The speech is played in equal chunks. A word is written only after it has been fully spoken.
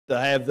to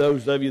have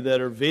those of you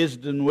that are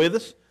visiting with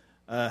us.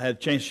 Had a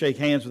chance to shake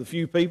hands with a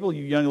few people.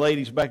 You young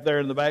ladies back there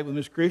in the back with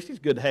Miss Christie, it's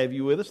good to have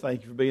you with us.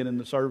 Thank you for being in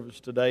the service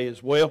today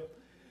as well.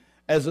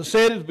 As I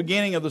said at the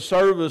beginning of the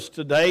service,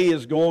 today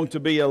is going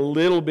to be a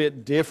little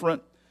bit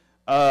different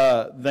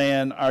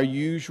than our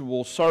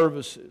usual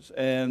services,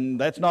 and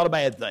that's not a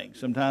bad thing.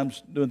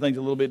 Sometimes doing things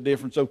a little bit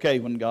different is okay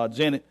when God's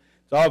in it.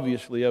 It's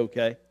obviously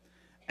okay.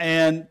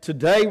 And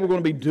today we're going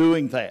to be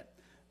doing that.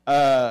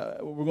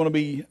 We're going to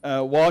be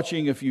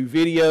watching a few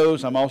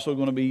videos. I'm also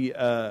going to be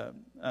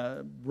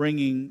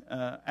bringing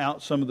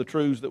out some of the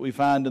truths that we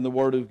find in the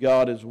Word of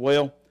God as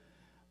well.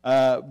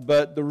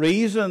 But the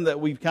reason that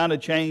we've kind of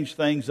changed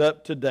things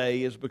up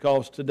today is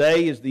because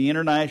today is the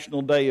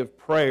International Day of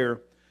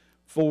Prayer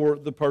for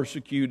the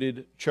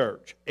Persecuted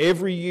Church.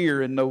 Every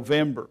year in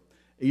November,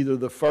 either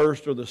the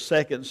first or the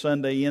second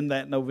Sunday in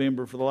that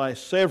November for the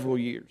last several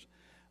years,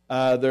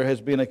 there has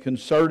been a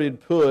concerted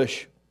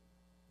push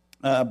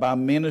by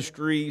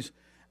ministries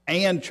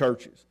and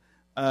churches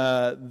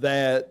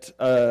that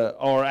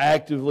are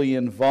actively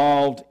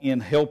involved in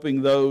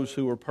helping those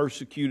who are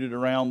persecuted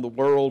around the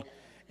world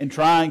and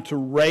trying to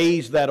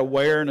raise that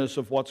awareness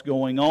of what's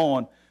going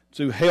on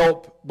to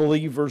help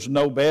believers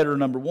know better,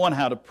 number one,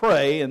 how to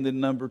pray, and then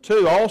number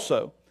two,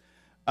 also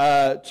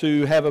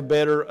to have a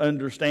better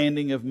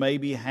understanding of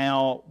maybe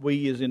how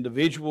we as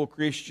individual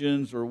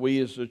Christians or we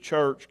as a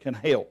church can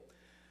help.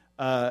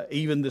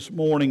 Even this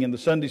morning in the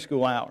Sunday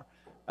school hour,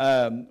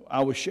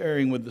 I was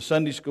sharing with the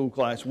Sunday school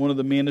class one of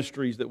the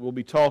ministries that we'll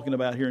be talking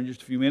about here in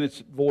just a few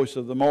minutes, Voice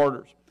of the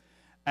Martyrs,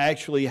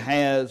 actually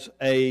has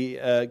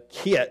a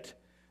kit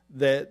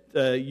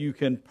that you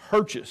can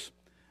purchase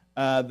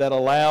that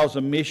allows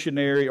a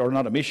missionary, or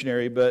not a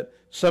missionary, but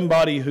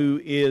somebody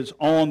who is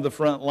on the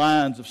front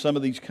lines of some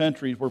of these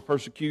countries where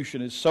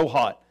persecution is so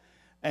hot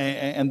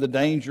and the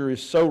danger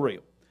is so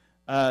real,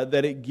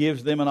 that it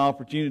gives them an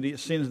opportunity. It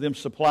sends them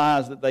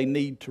supplies that they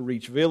need to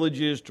reach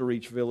villages, to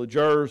reach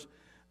villagers,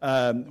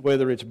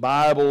 whether it's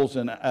Bibles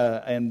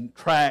and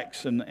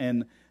tracts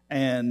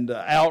and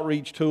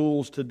outreach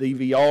tools to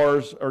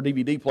DVRs or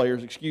DVD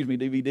players,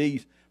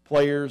 DVDs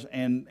players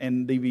and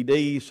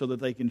DVDs, so that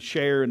they can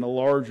share in a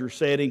larger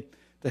setting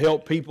to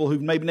help people who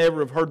maybe never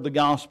have heard the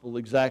gospel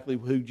exactly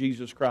who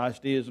Jesus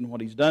Christ is and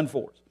what He's done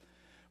for us.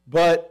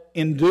 But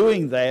in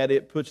doing that,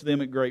 it puts them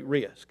at great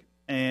risk.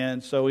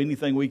 And so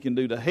anything we can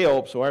do to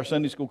help, so our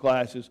Sunday school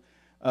class is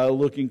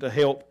looking to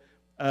help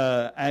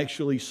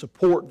actually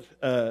support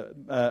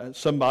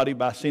somebody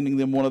by sending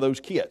them one of those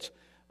kits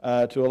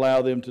to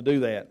allow them to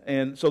do that.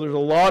 And so there's a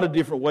lot of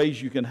different ways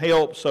you can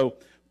help. So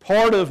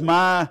part of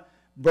my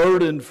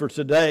burden for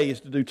today is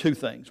to do two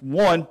things.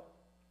 One,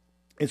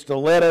 is to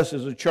let us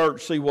as a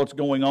church see what's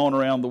going on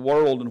around the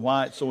world and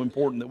why it's so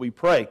important that we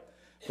pray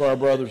for our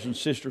brothers and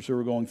sisters who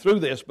are going through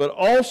this, but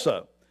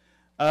also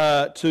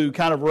to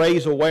kind of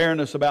raise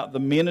awareness about the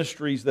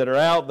ministries that are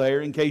out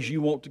there in case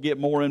you want to get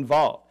more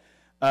involved.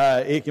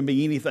 It can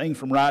be anything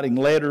from writing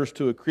letters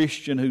to a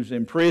Christian who's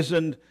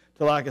imprisoned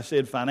to, like I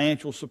said,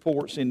 financial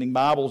support, sending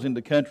Bibles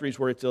into countries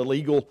where it's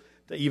illegal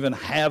to even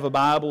have a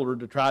Bible or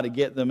to try to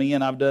get them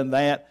in. I've done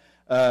that.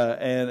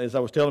 And as I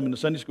was telling them in the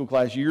Sunday school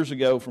class years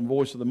ago from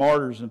Voice of the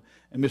Martyrs, and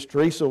Miss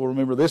Teresa will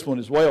remember this one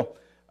as well,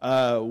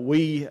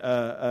 we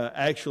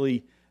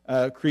actually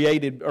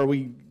created, or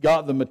we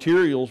got the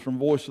materials from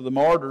Voice of the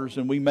Martyrs,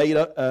 and we made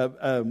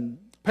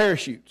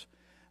parachutes.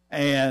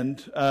 And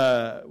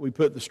we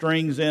put the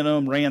strings in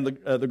them, ran the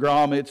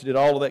grommets, did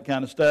all of that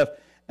kind of stuff,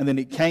 and then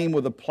it came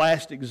with a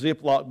plastic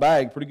Ziploc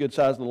bag, pretty good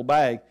sized little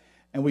bag,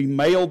 and we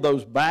mailed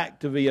those back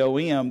to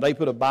VOM. They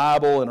put a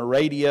Bible and a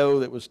radio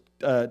that was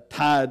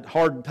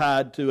hard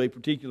tied to a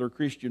particular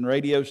Christian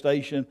radio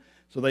station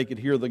so they could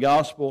hear the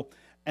gospel.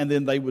 And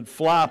then they would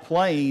fly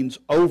planes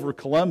over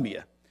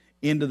Colombia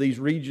into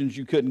these regions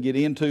you couldn't get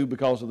into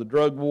because of the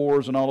drug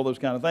wars and all of those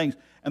kind of things.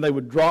 And they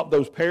would drop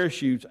those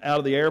parachutes out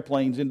of the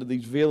airplanes into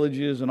these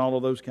villages and all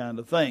of those kind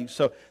of things.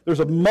 So there's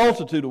a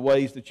multitude of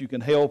ways that you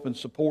can help and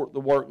support the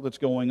work that's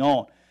going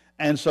on.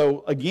 And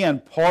so, again,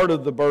 part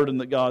of the burden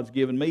that God's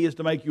given me is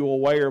to make you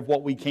aware of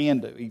what we can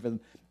do, even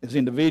as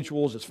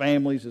individuals, as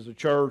families, as a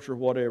church, or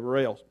whatever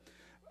else.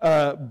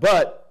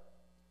 But,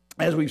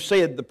 as we've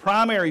said, the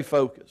primary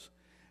focus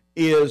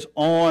is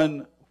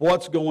on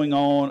what's going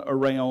on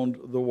around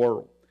the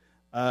world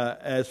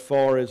as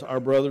far as our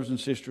brothers and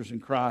sisters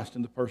in Christ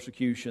and the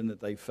persecution that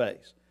they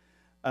face.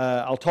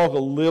 I'll talk a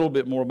little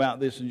bit more about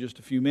this in just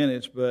a few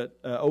minutes, but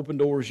Open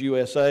Doors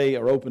USA,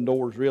 or Open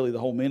Doors really the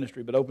whole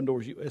ministry, but Open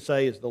Doors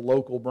USA is the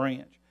local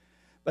branch.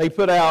 They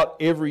put out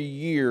every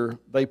year,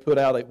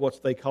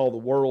 what they call the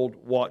World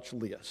Watch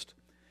List.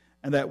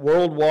 And that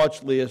World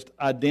Watch List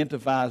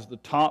identifies the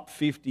top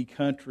 50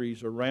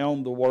 countries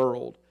around the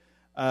world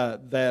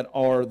that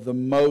are the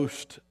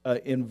most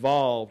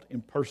involved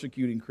in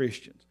persecuting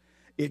Christians.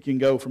 It can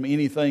go from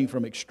anything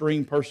from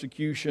extreme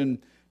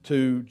persecution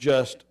to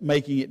just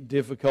making it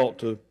difficult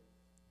to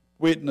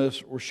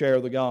witness or share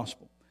the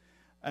gospel.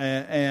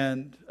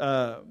 And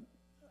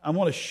I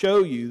want to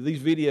show you, these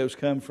videos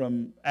come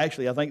from,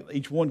 actually I think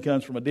each one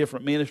comes from a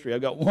different ministry.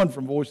 I've got one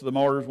from Voice of the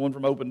Martyrs, one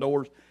from Open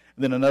Doors,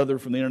 and then another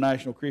from the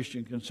International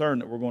Christian Concern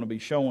that we're going to be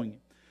showing you.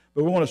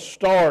 But we want to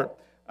start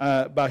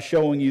by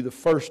showing you the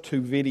first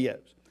two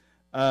videos.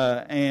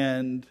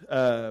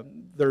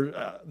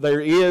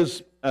 There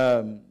is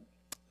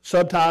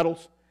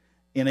subtitles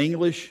in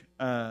English,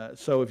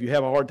 so if you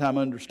have a hard time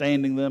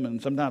understanding them, and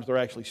sometimes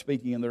they're actually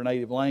speaking in their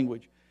native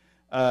language,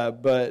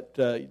 but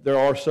there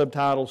are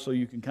subtitles so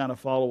you can kind of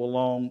follow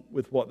along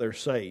with what they're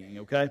saying,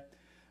 okay?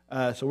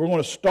 So we're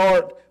going to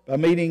start by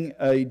meeting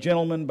a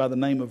gentleman by the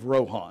name of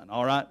Rohan.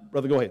 All right,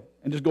 brother, go ahead.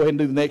 And just go ahead and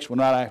do the next one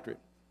right after it.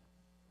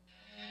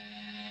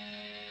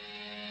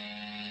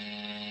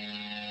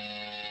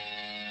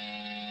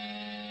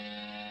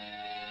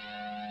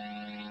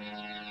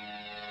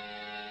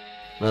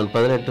 நான்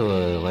 18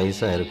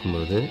 வயசாக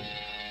இருக்கும்போது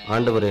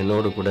ஆண்டவர்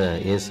என்னோடு கூட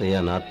ஏசாயா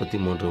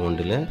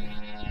 43:1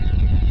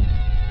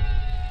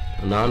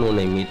 நான்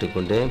உன்னை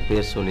மீட்டுக்கொண்டேன்,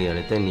 பேர் சொல்லி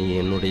அழைத்தேன், நீ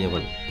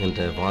என்னுடையவன்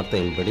என்ற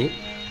வார்த்தையின்படி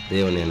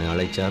தேவன் என்னை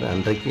அழைச்சார்.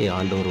 அன்றைக்கு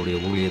ஆண்டவருடைய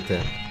ஊழியத்தை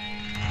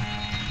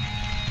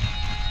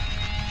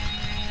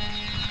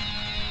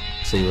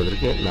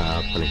செய்வதற்கு நான்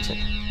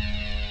அர்ப்பணித்தேன்.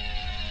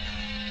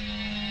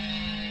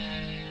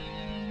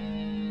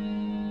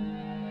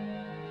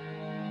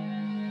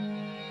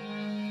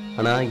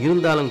 ஆனால்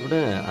இருந்தாலும் கூட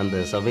அந்த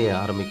சபையை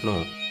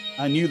ஆரம்பிக்கணும்.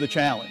 I knew the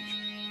challenge.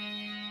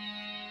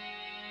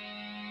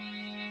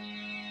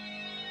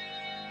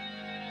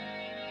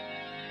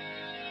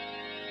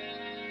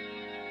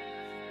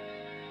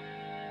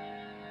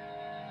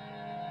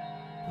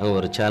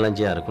 ஒரு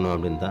சேலஞ்சாக இருக்கணும்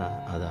அப்படின்னு தான்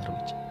அதை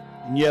ஆரம்பித்தேன்.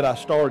 And yet I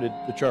started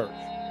the church.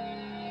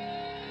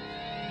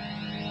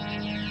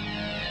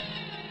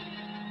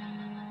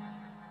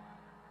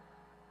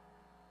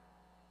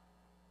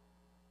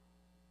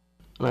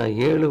 நான்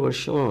 7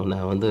 வருஷம்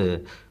நான்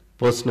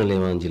பர்சனல்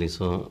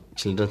எவாஞ்சலிசம்,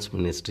 சில்ட்ரன்ஸ்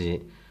மினிஸ்ட்ரி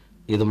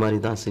இது மாதிரி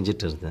தான்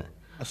செஞ்சுட்டு இருந்தேன்.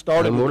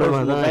 அது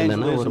மூலமாக தான்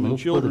என்னன்னா ஒரு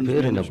 30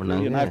 பேர் என்ன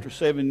பண்ணாங்க,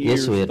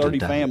 இயேசுவை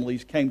ஏற்றுக்கிட்டாங்க.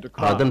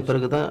 அதன்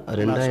பிறகு தான்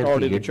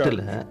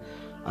 2008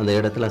 அந்த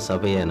இடத்துல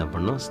சபையை என்ன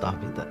பண்ணோம்,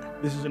 ஸ்தாபித்தேன்.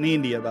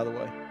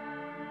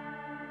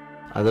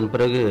 அதன்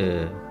பிறகு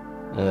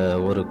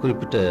ஒரு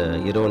குறிப்பிட்ட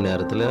இரவு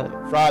நேரத்தில்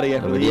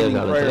விடிய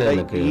காலத்தில்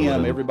எனக்கு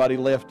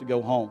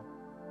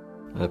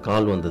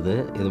கால் வந்தது,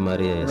 இது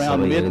மாதிரி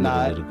சபை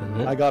இருக்குங்க.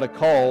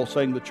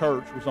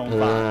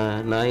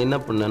 நான் என்ன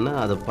பண்ணேன்னா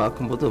அதை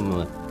பார்க்கும்போது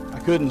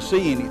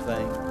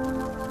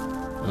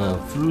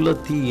ஃபுல்லாக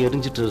தீ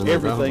எரிஞ்சிட்டு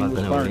இருந்ததான்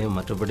பார்த்தேன்,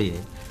 மற்றபடி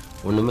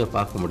ஒன்றுமே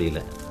பார்க்க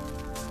முடியல.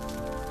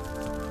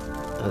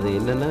 அது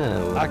என்னன்னா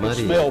ஒரு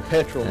மாதிரி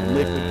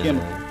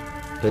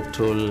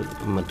பெட்ரோல்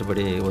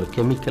மற்றபடி ஒரு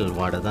கெமிக்கல்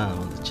வாடை தான்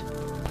வந்துச்சு.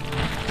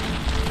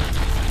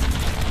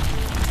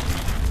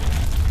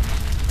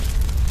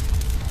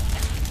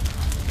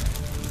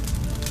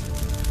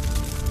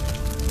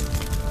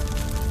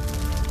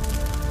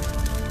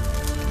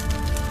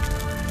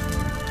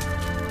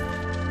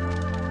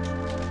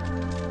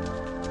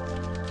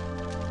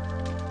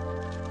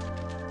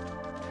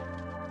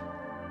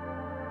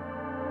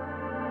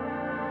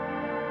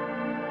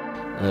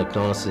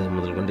 கிராஸ்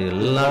முதல் கொண்டு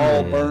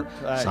எல்லாமே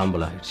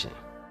சாம்பல் ஆயிடுச்சு.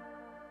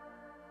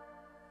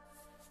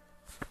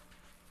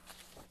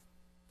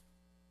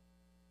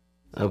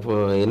 அப்போ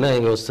என்ன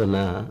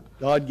யோசிச்சேன்னா,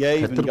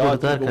 கத்தர்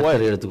கொடுத்தார்,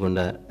 கத்தர்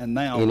எடுத்துக்கொண்டார்,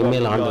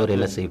 இனிமேல் ஆண்டவர்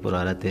என்ன செய்ய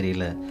போறாரா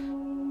தெரியல.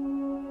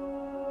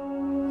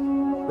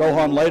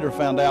 Rohan later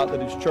found out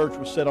that his church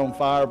was set on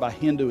fire by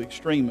Hindu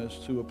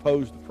extremists who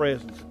opposed the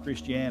presence of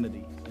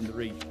Christianity in the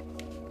region.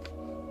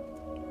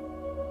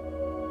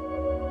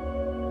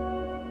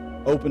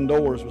 Open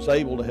Doors was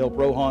able to help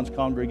Rohan's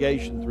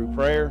congregation through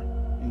prayer,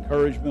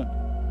 encouragement,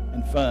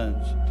 and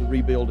funds to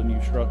rebuild a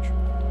new structure.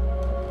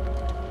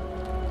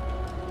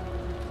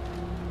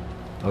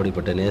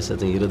 அப்படிப்பட்ட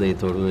நேசத்தை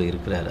இருதயத்தோடு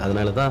இருக்கிறார்.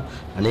 அதனால தான்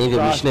அநேக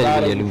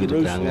மிஷனரிகள் எழும்பி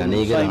இருக்கிறாங்க,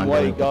 அநேகர்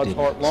ஆண்டவரை பற்றி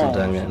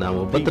சொல்றாங்க.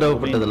 நான்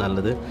உபத்திரவப்பட்டது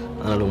நல்லது,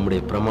 அதனால்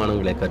உங்களுடைய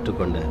பிரமாணங்களை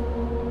கற்றுக்கொண்டேன்.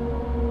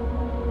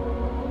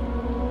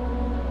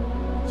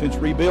 Since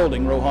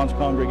rebuilding, Rohan's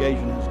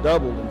congregation has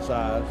doubled in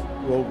size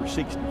to over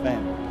 60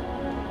 families.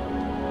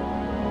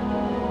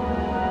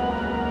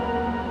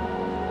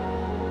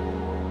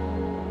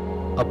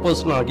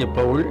 அப்போஸ்தலனாகிய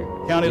பவுல்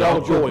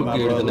யாக்கோபுக்கு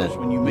எழுதின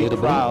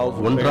நிருபம்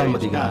 1ஆம்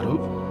அதிகாரம்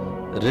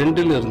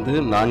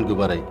 2-4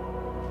 வரை,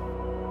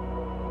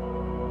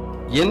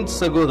 என்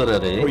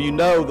சகோதரரே,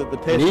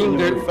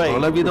 நீங்கள்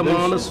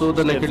பலவிதமான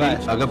சோதனைகளில்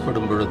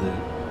அகப்படும் பொழுது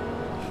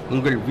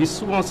உங்கள்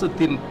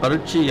விசுவாசத்தின்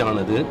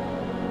பரீட்சையானது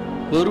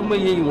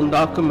பொறுமையை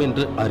உண்டாக்கும்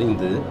என்று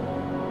அறிந்து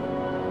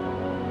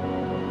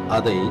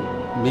அதை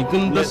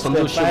மிகுந்த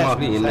சந்தோஷமாக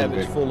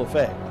எண்ணுங்கள்.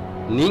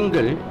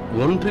 நீங்கள்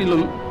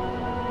ஒன்றிலும்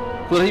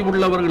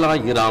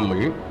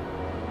குறைவுள்ளவர்களாயிராமல்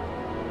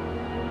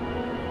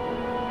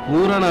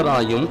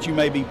பூரணராயும்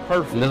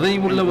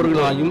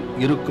நிறைவுள்ளவர்களாயும்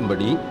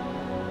இருக்கும்படி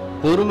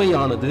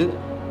பொறுமையானது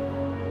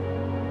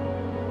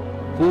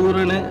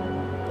பூரண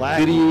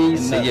கிரியை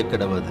செய்ய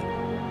கடவது.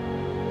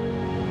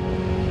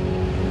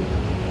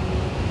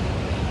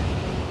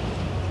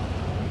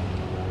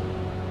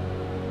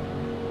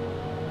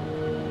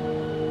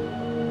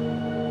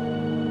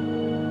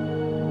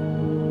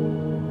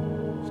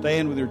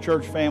 Stand with your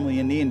church family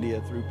in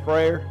India through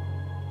prayer.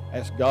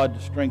 Ask God to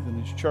strengthen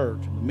His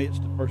church in the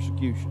midst of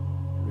persecution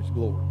for His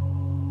glory.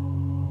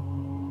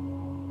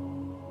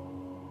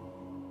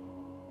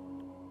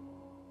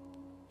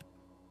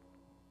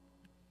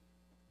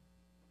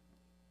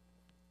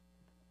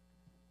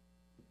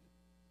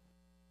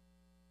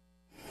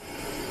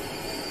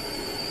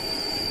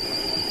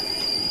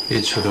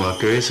 이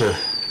초등학교에서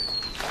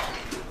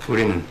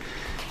우리는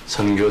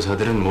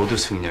선교사들은 모두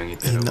승량이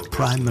In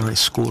primary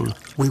school,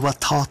 we were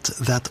taught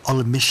that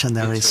all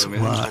missionaries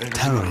were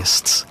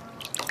terrorists.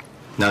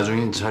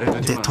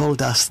 They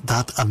told us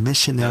that a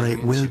missionary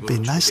will be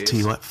nice to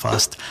you at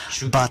first,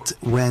 but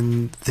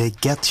when they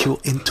get you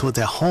into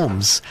their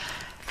homes,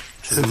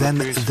 then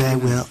they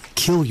will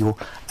kill you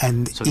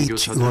and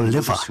eat your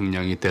liver.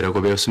 승량이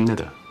때라고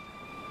배웠습니다.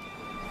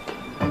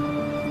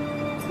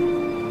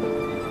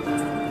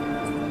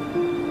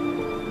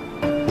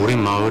 우리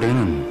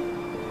마을에는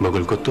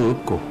먹을 것도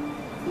없고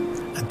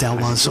There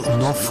was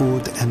no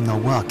food and no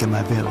work in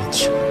my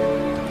village.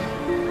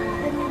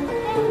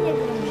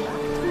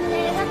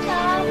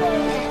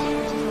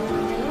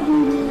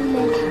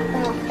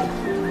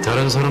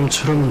 다른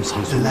사람처럼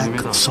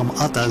Like some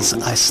others,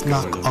 I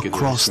snuck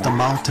across the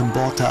mountain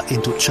border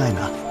into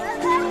China.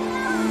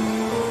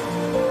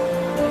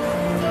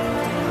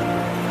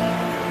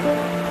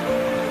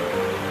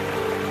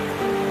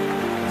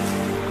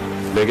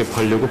 내게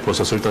팔려고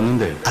버섯을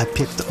땄는데 I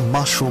picked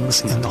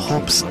mushrooms in the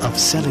hopes of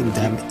selling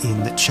them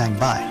in Chiang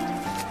Mai.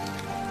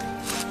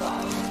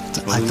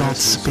 I don't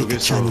speak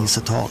Chinese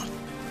at all.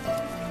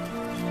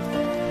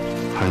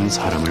 한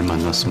사람을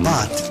만났습니다.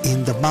 But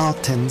in the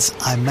mountains,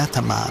 I met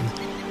a man.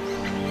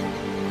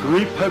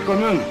 구입할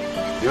거면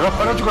내가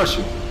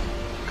팔아주겠소.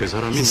 그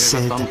사람이 He 내가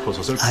said, 딴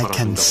버섯을 I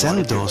can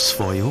sell 팔아준다고 those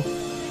for you.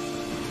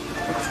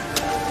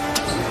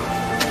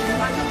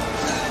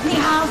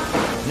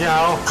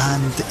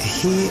 And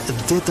he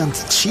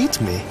didn't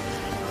cheat me.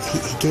 He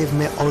gave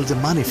me all the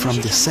money from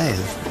the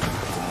sale.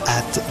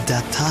 At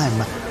that time,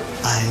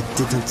 I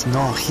didn't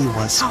know he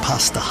was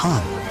Pastor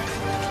Han.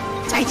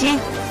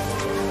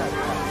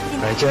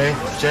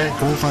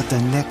 Over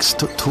the next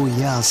 2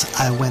 years,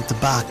 I went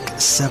back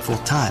several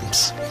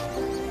times.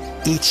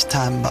 Each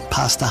time,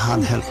 Pastor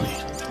Han helped me.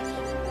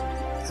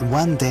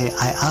 One day,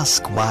 I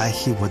asked why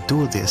he would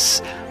do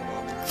this,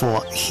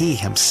 for he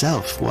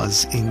himself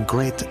was in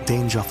great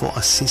danger for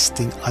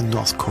assisting a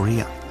North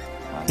Korean.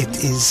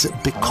 It is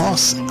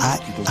because I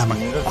am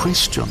a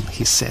Christian,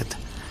 he said.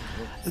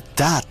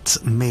 That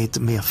made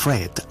me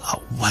afraid.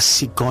 Was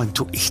he going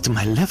to eat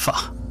my liver?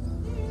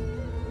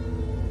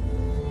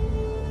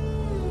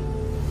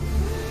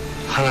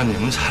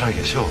 하나님은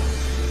살아계셔.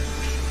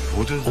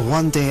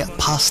 One day,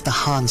 Pastor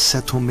Han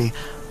said to me,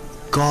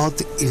 God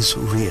is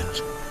real.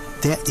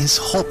 There is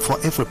hope for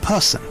every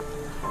person.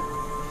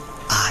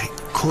 I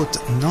could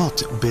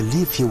not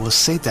believe he would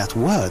say that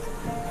word,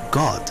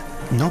 God.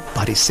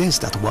 Nobody says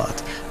that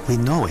word. We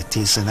know it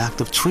is an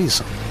act of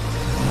treason.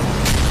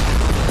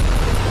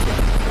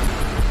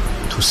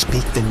 To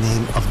speak the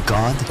name of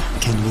God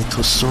can lead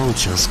to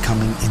soldiers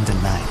coming in the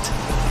night.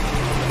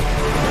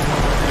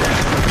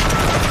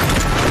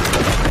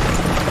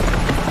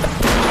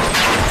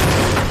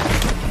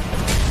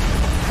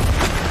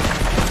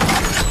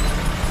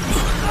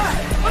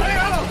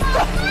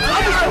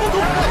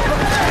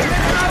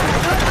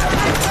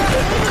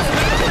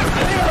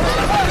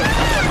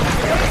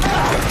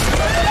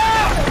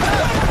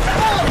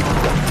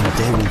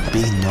 There will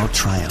be no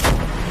trial.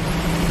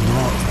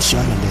 No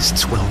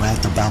journalists will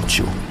write about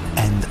you,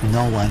 and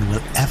no one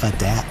will ever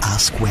dare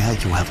ask where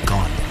you have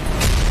gone.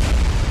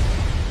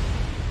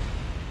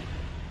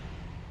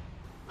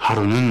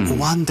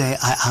 One day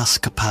I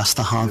asked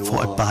Pastor Han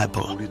for a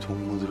Bible.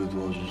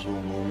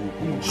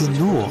 He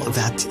knew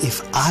that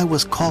if I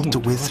was caught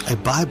with a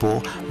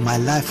Bible, my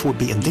life would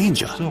be in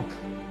danger.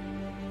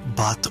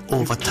 But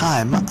over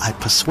time, I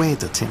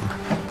persuaded him.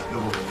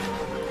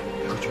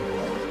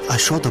 I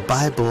showed the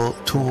Bible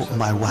to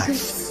my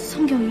wife.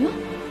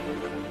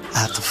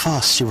 At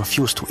first, she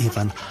refused to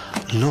even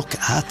look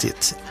at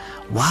it.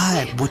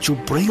 Why would you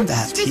bring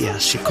that here?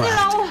 She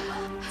cried.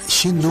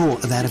 She knew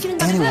that if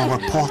anyone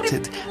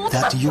reported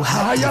that you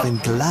had even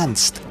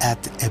glanced at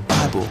a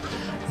Bible,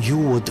 you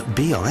would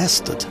be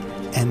arrested,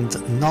 and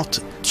not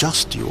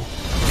just you.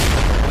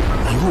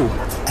 You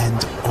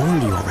and all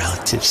your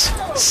relatives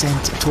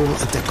sent to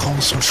the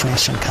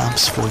concentration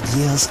camps for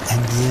years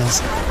and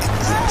years and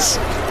years.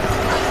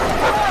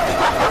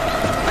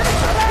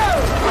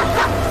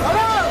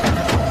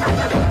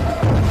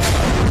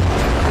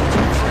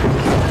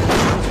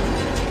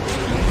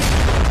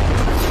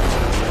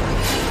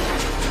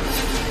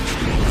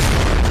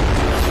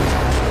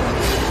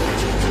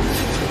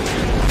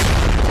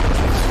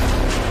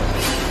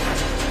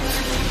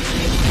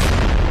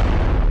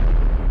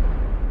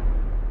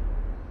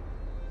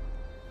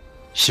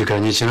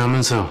 시간이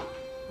지나면서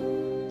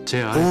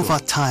제 Over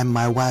time,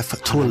 my wife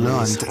too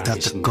learned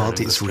that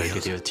God is real.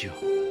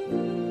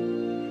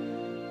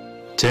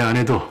 제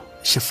아내도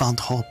She found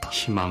hope.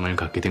 희망을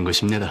갖게 된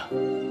것입니다.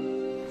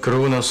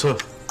 그러고 나서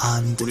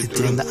And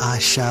then I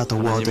shared the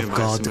word of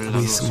God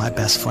with my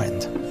best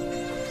friend.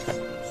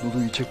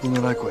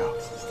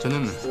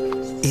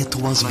 It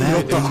was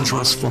very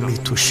dangerous for me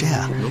to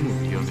share.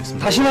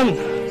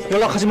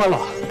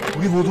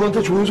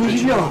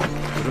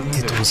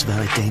 It was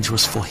very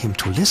dangerous for him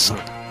to listen.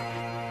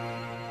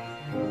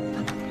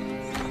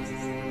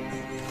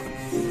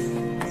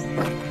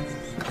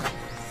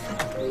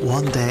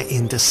 One day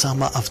in the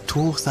summer of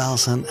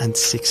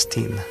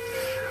 2016,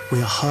 we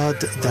heard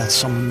that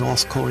some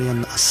North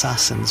Korean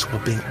assassins were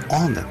being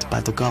honored by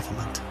the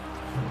government,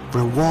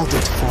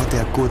 rewarded for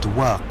their good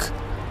work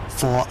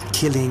for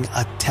killing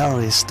a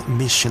terrorist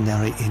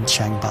missionary in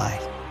Chiang-Mai.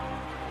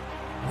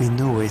 We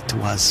knew it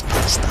was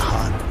Pastor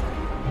Han.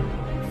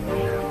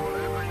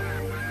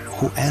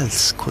 Who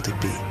else could it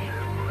be?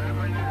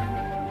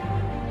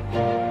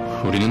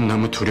 우리는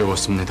너무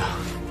두려웠습니다.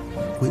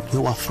 We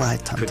were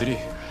frightened.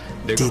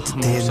 Did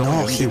they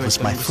know he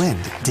was my friend?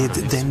 Did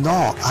they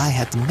know I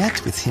had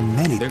met with him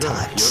many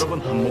times? 여러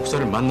번 한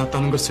목사를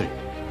만났다는 것을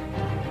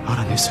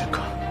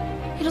알아냈을까?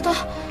 이러다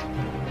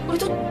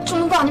우리도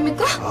죽는 거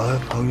아닙니까?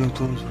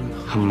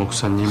 한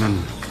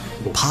목사님은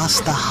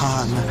Pastor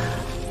Han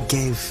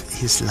gave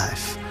his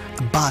life,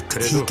 but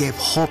he gave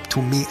hope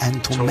to me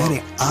and to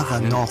many other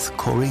North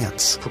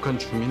Koreans.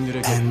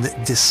 And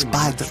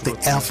despite the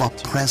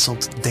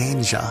ever-present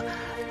danger,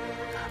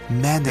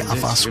 many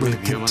of us will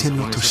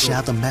continue to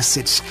share the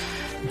message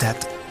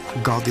that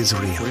God is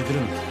real.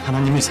 우리들은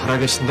하나님이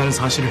살아계신다는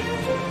사실을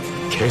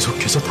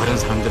계속해서 다른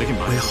사람들에게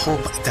We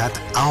hope that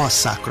our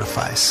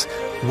sacrifice,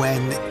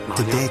 when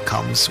the day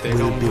comes,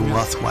 will be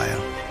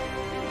worthwhile,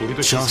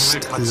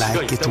 just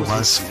like it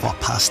was for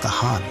Pastor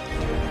Han.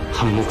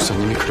 한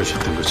목사님이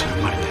그러셨던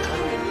것처럼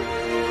말입니다.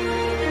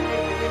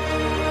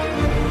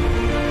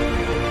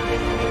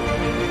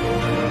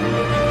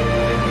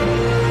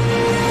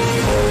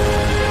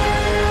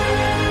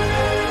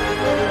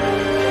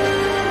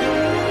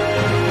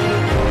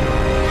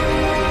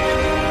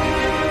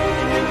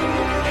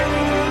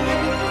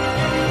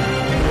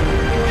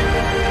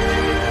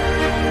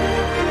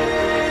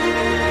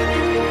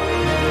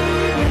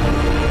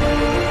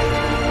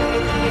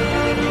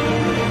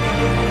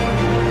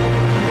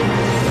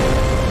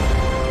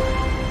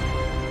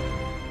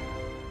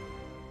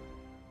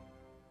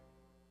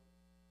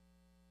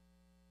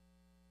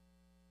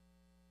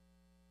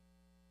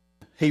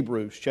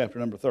 Hebrews chapter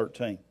number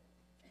 13.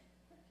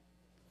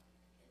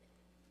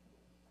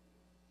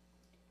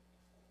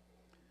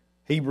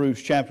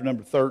 Hebrews chapter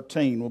number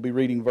 13, we'll be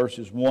reading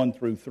verses 1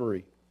 through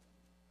 3.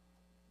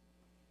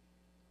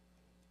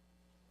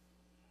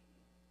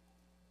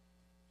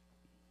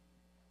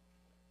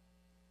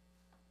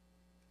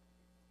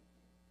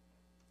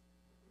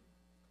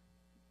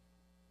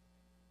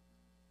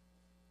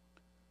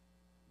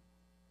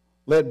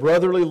 Let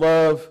brotherly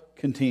love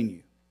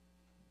continue.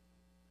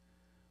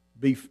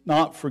 Be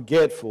not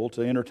forgetful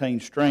to entertain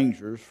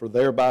strangers, for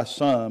thereby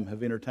some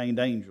have entertained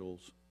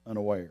angels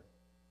unaware.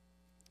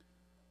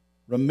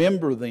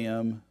 Remember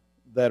them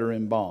that are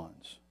in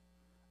bonds,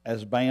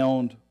 as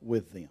bound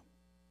with them,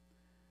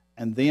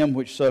 and them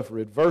which suffer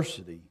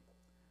adversity,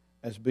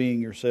 as being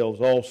yourselves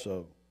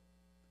also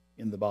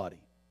in the body.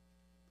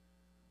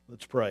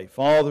 Let's pray.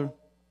 Father,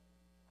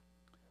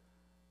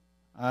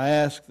 I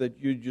ask that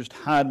you just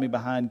hide me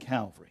behind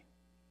Calvary.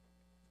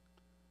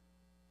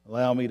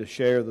 Allow me to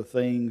share the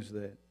things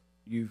that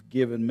you've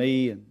given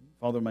me. And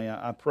Father, may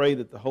I pray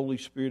that the Holy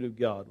Spirit of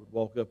God would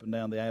walk up and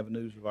down the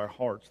avenues of our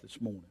hearts this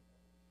morning.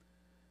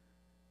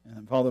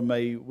 And Father,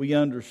 may we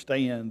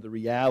understand the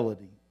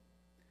reality,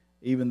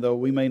 even though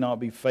we may not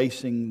be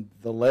facing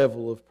the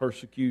level of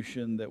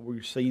persecution that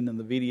we've seen in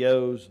the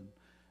videos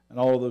and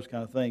all of those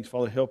kind of things.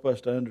 Father, help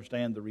us to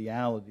understand the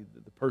reality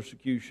that the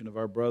persecution of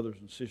our brothers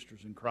and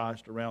sisters in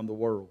Christ around the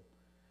world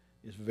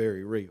is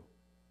very real.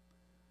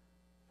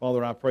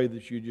 Father, I pray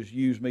that you just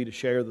use me to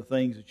share the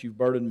things that you've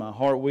burdened my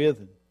heart with,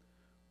 and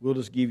we'll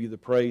just give you the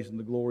praise and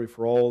the glory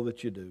for all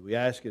that you do. We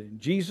ask it in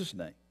Jesus'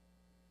 name.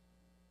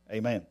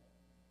 Amen.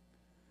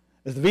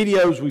 As the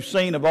videos we've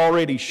seen have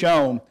already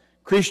shown,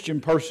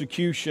 Christian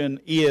persecution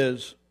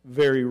is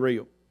very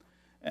real.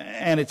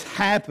 And it's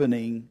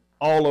happening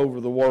all over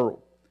the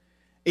world.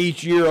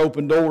 Each year,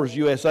 Open Doors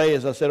USA,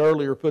 as I said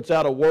earlier, puts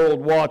out a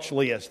world watch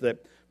list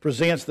that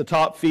presents the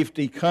top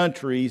 50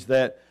 countries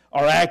that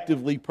are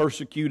actively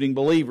persecuting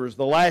believers.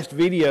 The last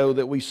video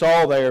that we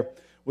saw there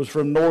was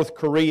from North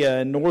Korea,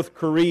 and North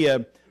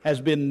Korea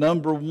has been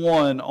number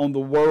one on the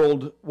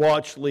world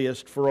watch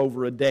list for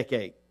over a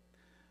decade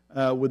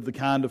with the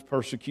kind of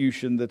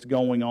persecution that's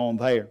going on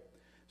there.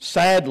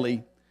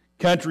 Sadly,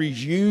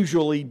 countries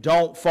usually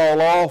don't fall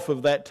off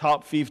of that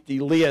top 50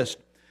 list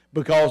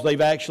because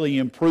they've actually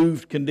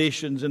improved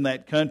conditions in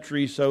that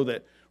country so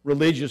that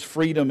religious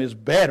freedom is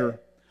better.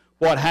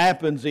 What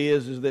happens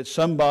is that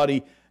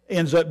somebody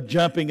ends up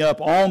jumping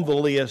up on the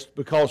list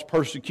because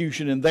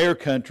persecution in their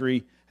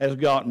country has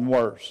gotten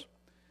worse.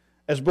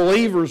 As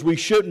believers, we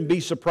shouldn't be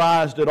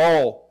surprised at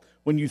all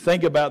when you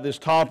think about this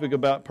topic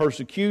about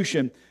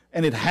persecution,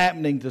 and it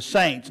happening to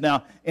saints.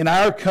 Now, in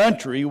our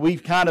country,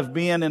 we've kind of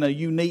been in a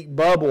unique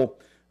bubble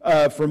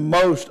for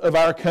most of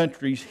our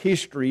country's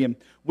history, and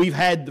we've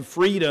had the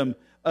freedom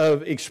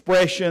of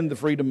expression, the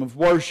freedom of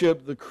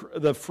worship,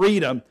 the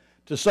freedom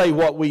to say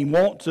what we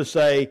want to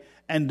say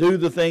and do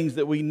the things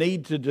that we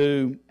need to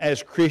do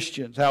as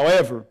Christians.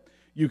 However,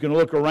 you can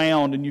look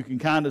around and you can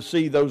kind of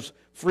see those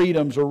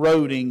freedoms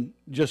eroding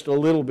just a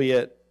little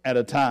bit at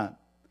a time.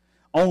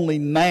 Only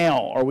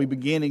now are we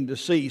beginning to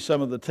see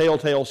some of the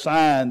telltale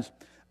signs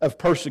of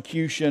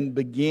persecution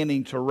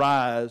beginning to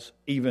rise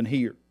even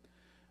here.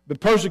 But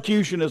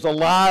persecution is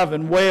alive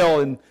and well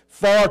in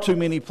far too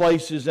many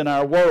places in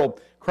our world.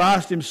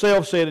 Christ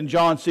Himself said in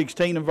John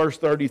 16 and verse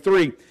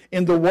 33,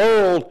 "In the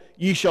world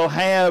ye shall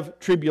have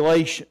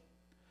tribulation."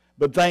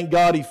 But thank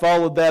God He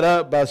followed that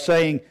up by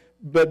saying,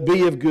 "But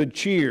be of good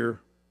cheer,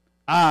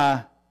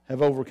 I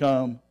have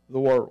overcome the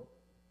world."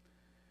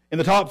 In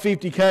the top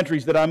 50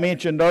 countries that I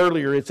mentioned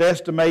earlier, it's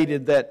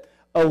estimated that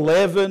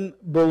 11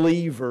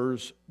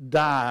 believers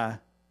die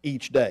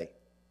each day.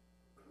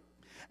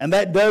 And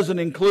that doesn't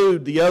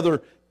include the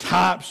other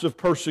types of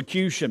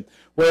persecution,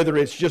 whether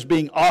it's just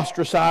being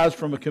ostracized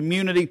from a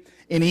community.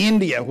 In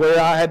India, where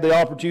I had the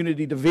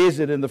opportunity to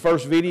visit in the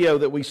first video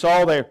that we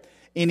saw there,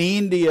 in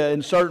India,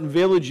 in certain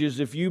villages,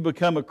 if you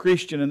become a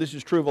Christian, and this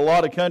is true of a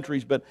lot of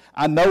countries, but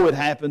I know it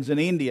happens in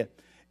India.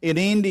 In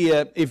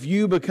India, if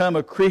you become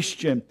a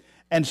Christian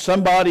and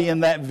somebody in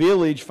that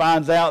village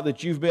finds out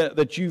that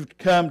you've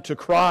come to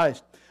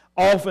Christ,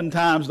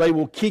 oftentimes they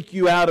will kick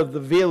you out of the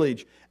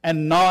village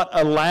and not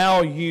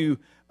allow you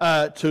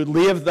to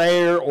live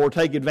there or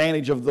take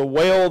advantage of the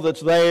well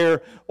that's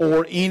there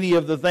or any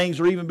of the things,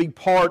 or even be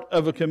part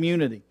of a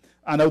community.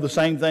 I know the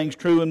same thing's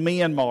true in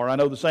Myanmar. I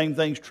know the same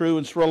thing's true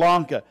in Sri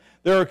Lanka.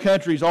 There are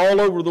countries all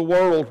over the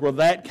world where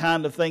that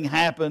kind of thing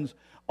happens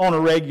on a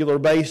regular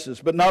basis.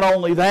 But not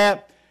only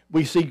that,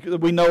 we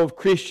know of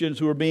Christians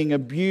who are being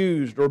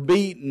abused or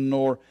beaten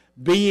or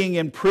being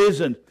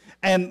imprisoned.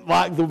 And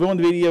like the one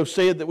video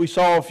said that we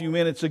saw a few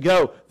minutes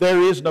ago,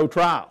 there is no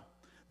trial.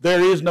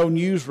 There is no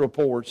news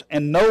reports.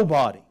 And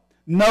nobody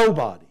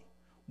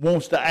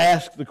wants to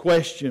ask the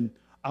question,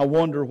 I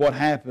wonder what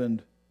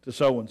happened to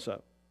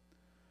so-and-so.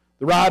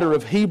 The writer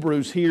of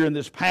Hebrews here in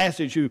this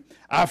passage, who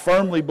I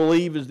firmly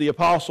believe is the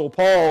Apostle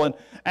Paul,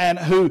 and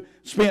who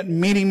spent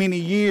many, many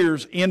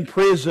years in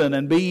prison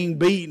and being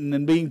beaten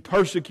and being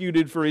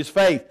persecuted for his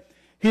faith.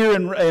 Here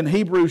in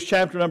Hebrews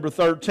chapter number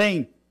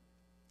 13,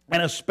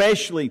 and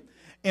especially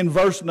in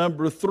verse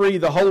number 3,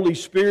 the Holy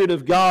Spirit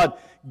of God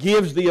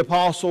gives the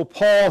Apostle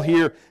Paul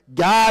here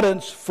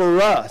guidance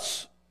for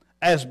us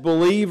as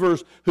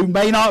believers who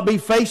may not be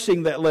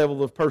facing that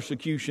level of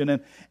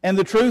persecution. And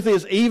the truth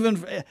is,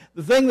 even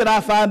the thing that I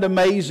find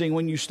amazing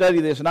when you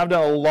study this, and I've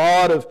done a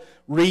lot of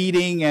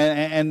reading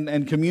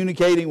and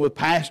communicating with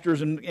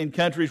pastors in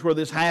countries where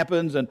this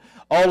happens and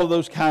all of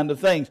those kind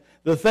of things.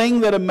 The thing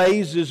that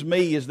amazes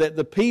me is that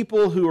the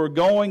people who are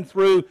going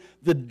through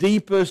the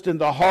deepest and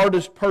the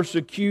hardest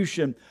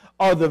persecution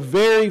are the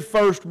very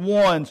first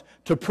ones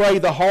to pray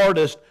the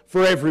hardest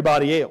for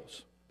everybody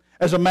else.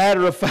 As a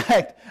matter of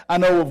fact, I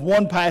know of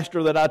one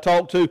pastor that I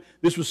talked to,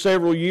 this was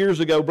several years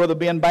ago, Brother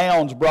Ben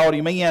Bounds brought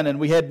him in, and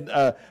we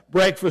had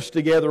breakfast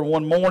together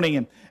one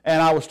morning,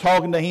 and I was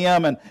talking to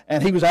him,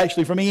 and he was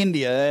actually from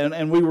India,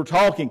 and we were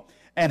talking,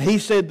 and he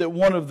said that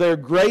one of their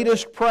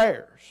greatest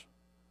prayers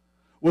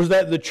was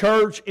that the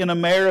church in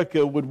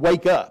America would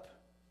wake up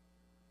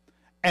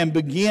and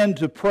begin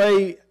to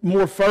pray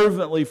more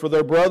fervently for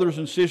their brothers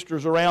and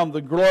sisters around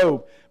the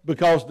globe,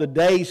 because the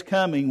day's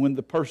coming when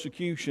the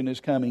persecution is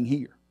coming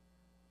here.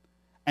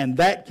 And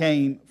that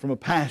came from a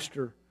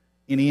pastor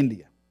in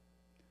India.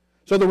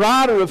 So the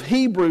writer of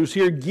Hebrews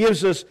here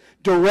gives us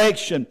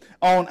direction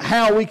on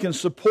how we can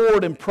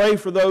support and pray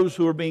for those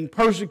who are being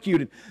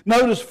persecuted.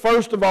 Notice,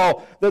 first of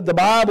all, that the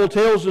Bible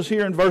tells us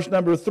here in verse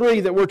number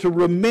 3 that we're to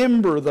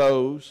remember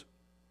those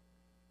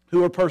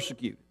who are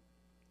persecuted.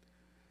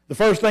 The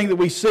first thing that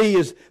we see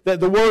is that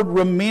the word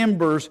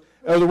remember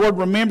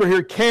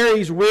here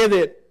carries with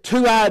it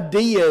two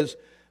ideas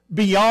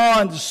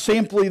beyond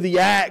simply the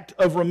act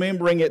of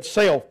remembering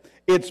itself.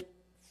 It's,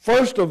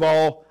 first of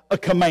all, a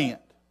command.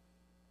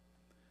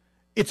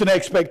 It's an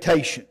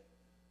expectation.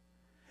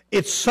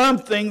 It's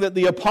something that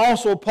the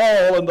Apostle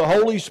Paul and the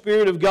Holy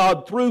Spirit of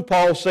God through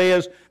Paul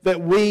says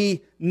that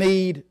we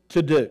need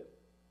to do.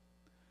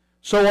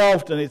 So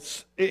often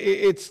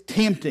it's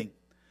tempting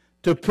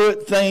to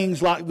put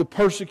things like the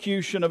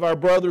persecution of our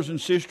brothers and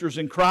sisters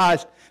in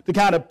Christ, to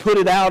kind of put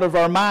it out of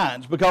our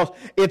minds, because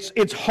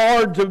it's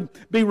hard to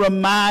be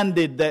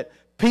reminded that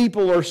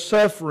people are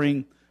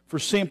suffering for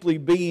simply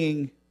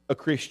being a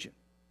Christian.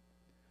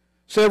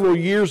 Several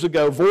years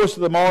ago, Voice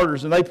of the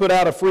Martyrs, and they put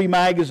out a free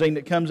magazine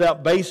that comes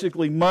out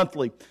basically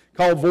monthly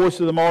called Voice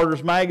of the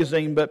Martyrs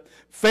magazine, but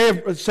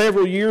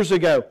several years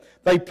ago,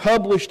 they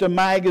published a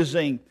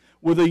magazine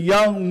with a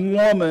young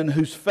woman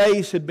whose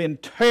face had been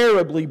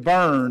terribly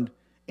burned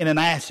in an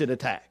acid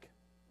attack.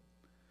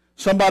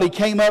 Somebody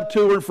came up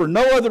to her for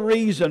no other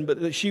reason but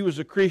that she was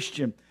a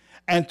Christian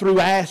and threw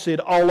acid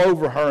all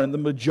over her, and the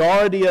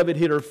majority of it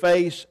hit her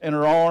face and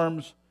her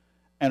arms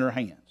and her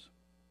hands.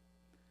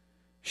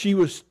 She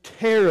was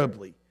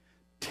terribly,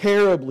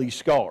 terribly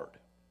scarred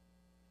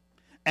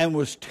and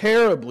was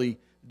terribly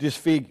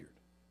disfigured.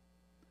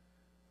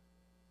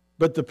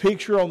 But the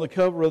picture on the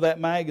cover of that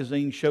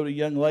magazine showed a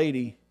young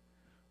lady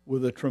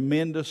with a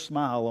tremendous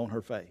smile on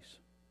her face.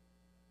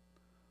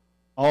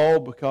 All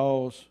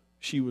because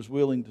she was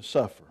willing to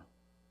suffer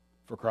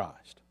for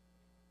Christ.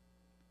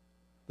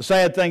 The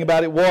sad thing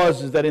about it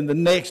is that in the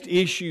next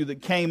issue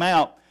that came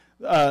out,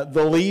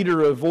 the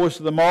leader of Voice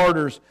of the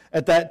Martyrs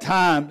at that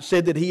time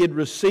said that he had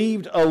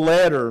received a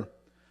letter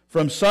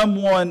from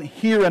someone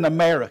here in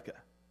America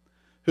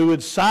who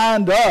had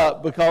signed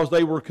up because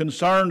they were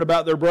concerned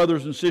about their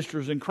brothers and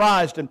sisters in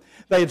Christ, and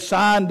they had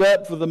signed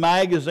up for the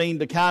magazine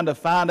to kind of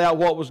find out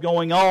what was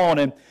going on.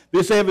 And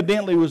this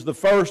evidently was the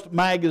first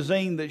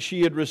magazine that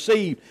she had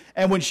received.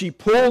 And when she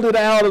pulled it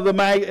out of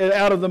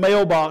the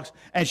mailbox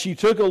and she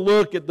took a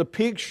look at the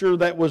picture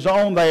that was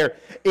on there,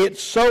 it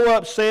so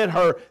upset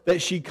her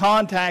that she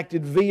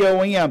contacted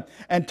VOM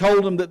and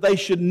told them that they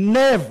should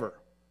never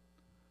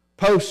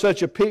post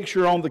such a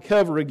picture on the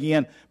cover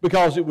again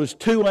because it was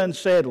too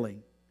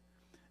unsettling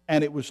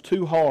and it was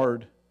too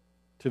hard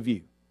to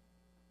view.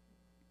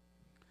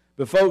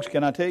 But folks,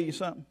 can I tell you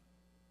something?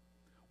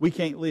 We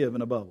can't live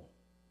in a bubble.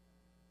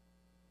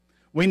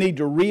 We need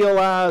to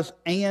realize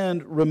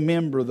and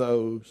remember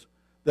those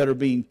that are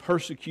being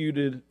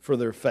persecuted for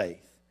their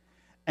faith.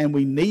 And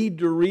we need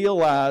to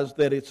realize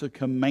that it's a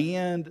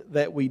command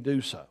that we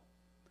do so.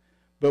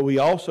 But we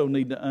also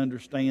need to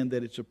understand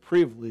that it's a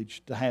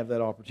privilege to have that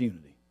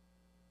opportunity.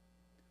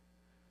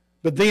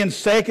 But then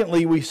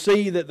secondly, we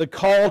see that the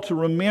call to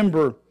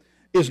remember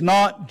is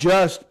not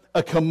just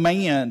a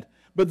command,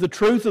 but the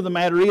truth of the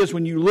matter is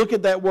when you look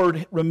at that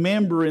word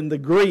remember in the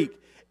Greek,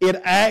 it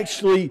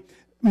actually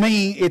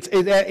makes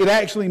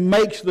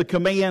the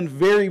command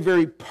very,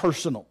 very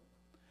personal,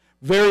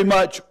 very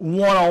much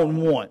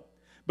one-on-one.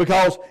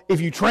 Because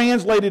if you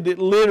translated it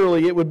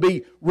literally, it would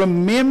be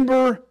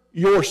remember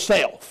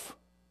yourself,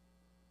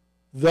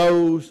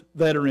 those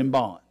that are in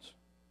bonds.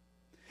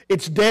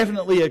 It's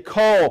definitely a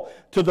call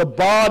to the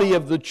body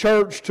of the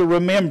church to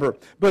remember.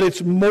 But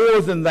it's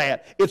more than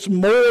that. It's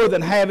more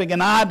than having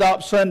an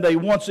IDOP Sunday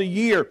once a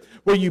year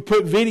where you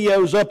put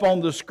videos up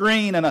on the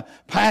screen and a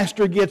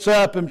pastor gets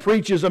up and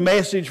preaches a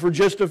message for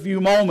just a few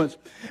moments.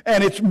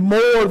 And it's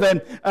more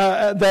than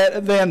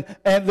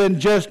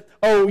just,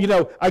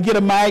 I get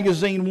a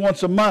magazine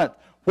once a month.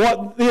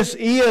 What this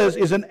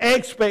is an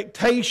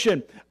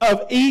expectation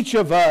of each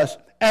of us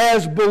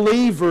as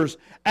believers,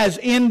 as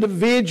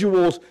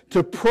individuals,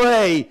 to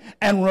pray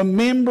and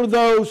remember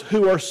those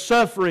who are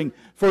suffering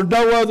for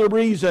no other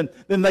reason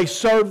than they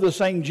serve the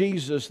same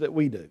Jesus that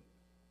we do.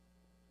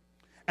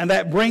 And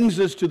that brings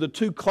us to the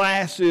two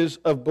classes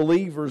of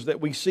believers that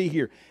we see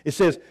here. It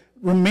says,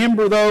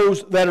 remember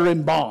those that are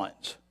in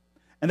bonds.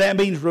 And that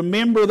means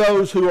remember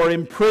those who are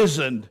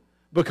imprisoned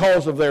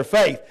because of their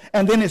faith.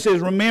 And then it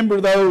says,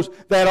 remember those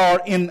that are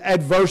in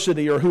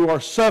adversity or who are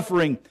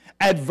suffering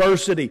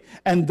adversity.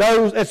 And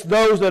that's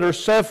those that are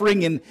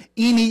suffering in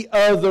any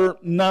other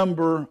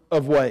number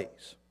of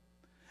ways.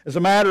 As a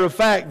matter of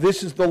fact,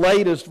 this is the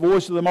latest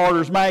Voice of the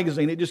Martyrs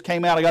magazine. It just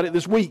came out. I got it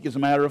this week, as a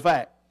matter of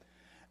fact.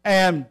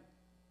 And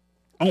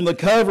on the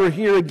cover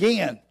here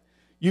again,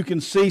 you can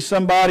see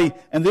somebody,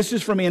 and this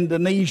is from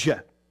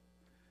Indonesia.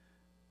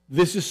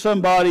 This is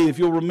somebody, if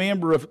you'll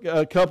remember,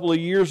 a couple of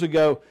years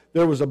ago,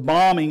 there was a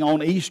bombing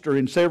on Easter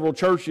in several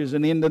churches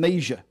in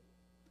Indonesia.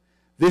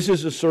 This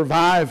is a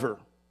survivor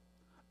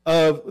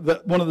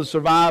one of the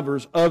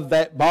survivors of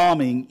that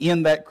bombing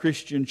in that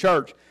Christian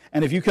church.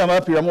 And if you come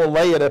up here, I'm going to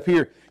lay it up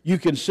here. You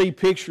can see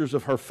pictures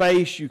of her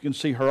face. You can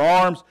see her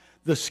arms.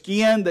 The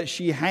skin that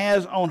she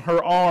has on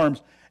her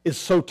arms is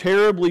so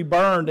terribly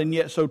burned and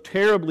yet so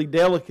terribly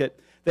delicate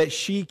that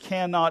she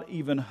cannot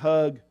even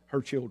hug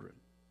her children.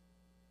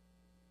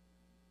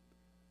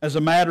 As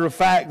a matter of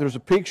fact, there's a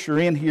picture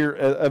in here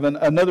of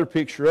another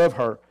picture of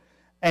her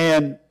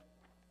and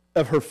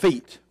of her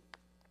feet.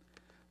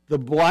 The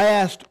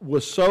blast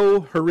was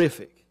so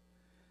horrific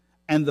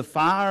and the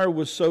fire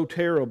was so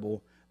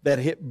terrible that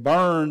it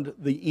burned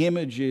the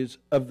images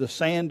of the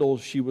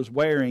sandals she was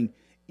wearing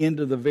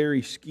into the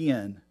very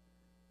skin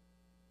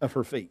of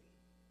her feet.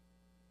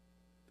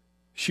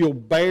 She'll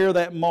bear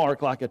that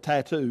mark like a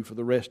tattoo for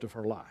the rest of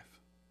her life.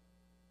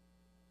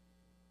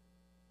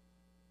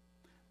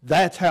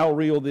 That's how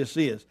real this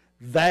is.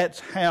 That's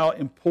how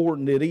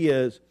important it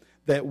is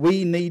that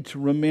we need to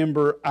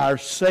remember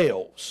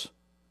ourselves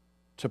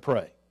to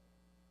pray.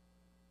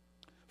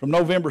 From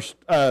November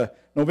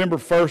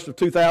 1st of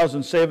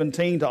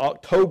 2017 to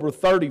October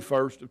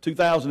 31st of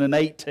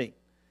 2018.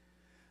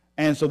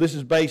 And so this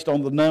is based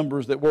on the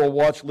numbers that World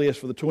Watch List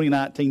for the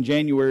 2019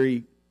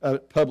 January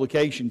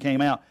publication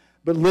came out.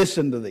 But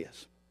listen to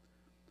this.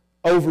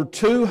 Over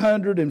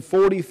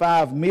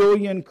 245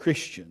 million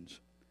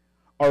Christians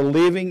are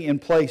living in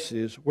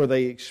places where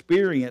they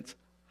experience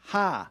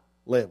high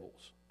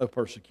levels of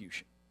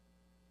persecution.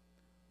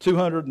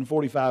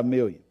 245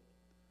 million.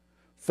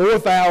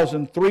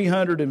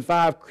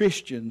 4,305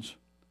 Christians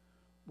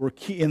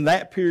in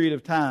that period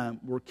of time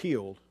were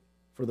killed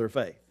for their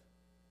faith.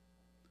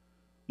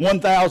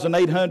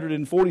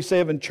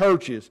 1,847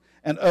 churches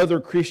and other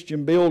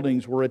Christian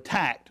buildings were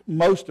attacked,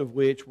 most of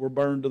which were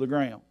burned to the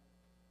ground.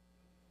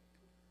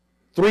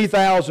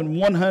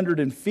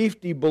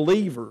 3,150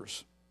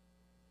 believers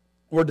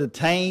were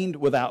detained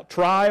without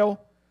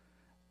trial,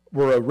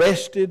 were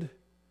arrested,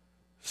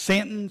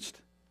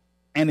 sentenced,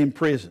 and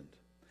imprisoned.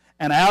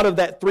 And out of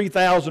that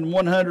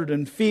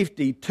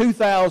 3,150,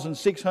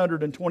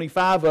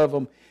 2,625 of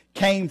them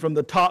came from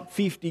the top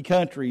 50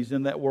 countries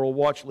in that World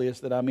Watch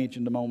list that I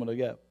mentioned a moment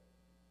ago.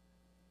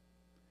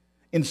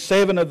 In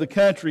 7 of the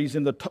countries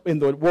in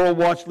the World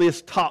Watch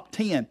list top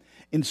 10,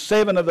 in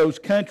 7 of those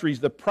countries,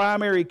 the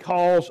primary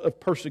cause of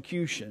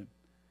persecution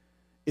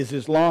is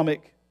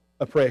Islamic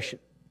oppression,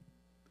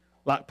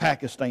 like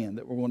Pakistan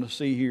that we're going to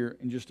see here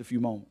in just a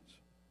few moments.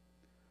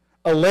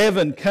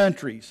 11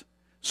 countries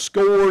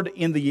scored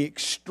in the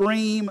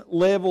extreme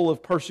level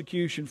of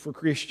persecution for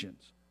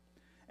Christians.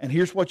 And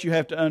here's what you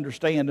have to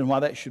understand and why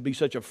that should be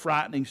such a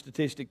frightening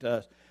statistic to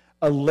us.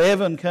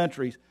 11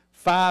 countries.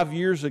 5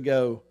 years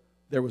ago,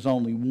 there was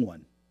only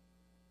one.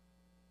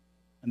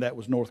 And that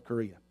was North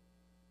Korea.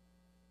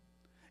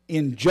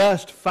 In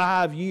just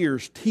 5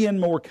 years, 10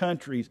 more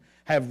countries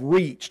have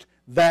reached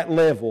that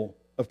level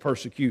of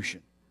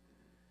persecution.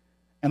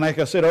 And like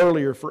I said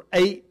earlier, for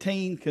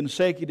 18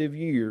 consecutive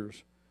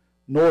years,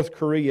 North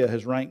Korea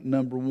has ranked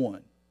number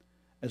 1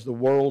 as the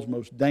world's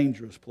most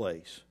dangerous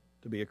place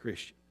to be a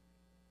Christian.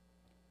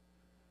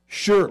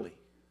 Surely,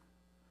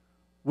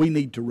 we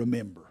need to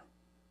remember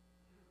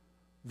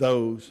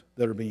those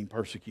that are being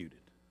persecuted,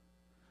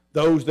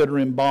 those that are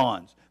in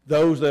bonds,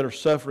 those that are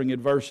suffering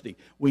adversity.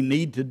 We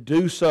need to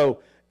do so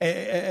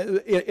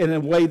in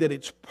a way that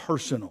it's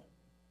personal,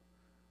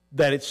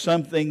 that it's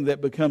something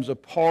that becomes a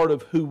part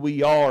of who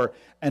we are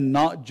and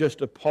not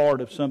just a part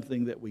of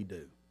something that we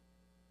do.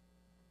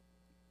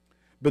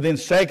 But then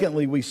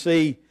secondly, we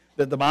see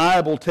that the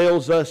Bible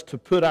tells us to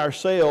put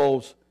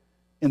ourselves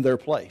in their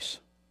place.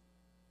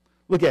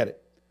 Look at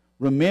it.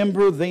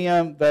 Remember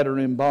them that are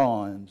in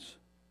bonds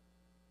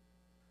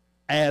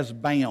as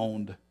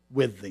bound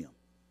with them.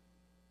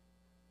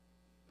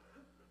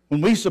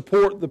 When we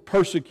support the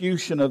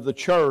persecution of the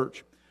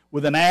church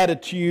with an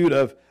attitude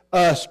of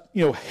us,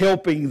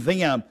 helping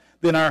them,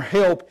 then our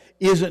help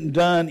isn't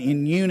done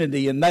in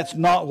unity, and that's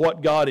not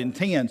what God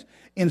intends.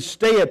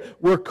 Instead,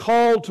 we're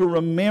called to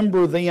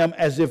remember them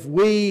as if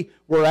we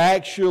were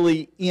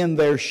actually in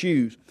their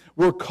shoes.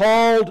 We're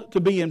called to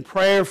be in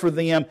prayer for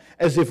them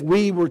as if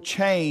we were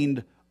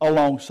chained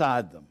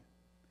alongside them.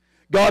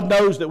 God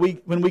knows that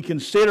when we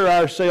consider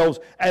ourselves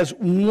as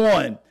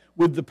one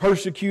with the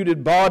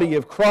persecuted body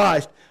of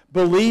Christ,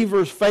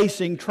 believers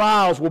facing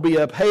trials will be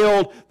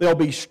upheld, they'll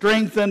be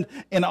strengthened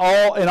in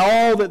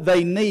all that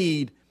they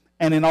need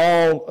and in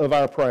all of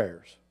our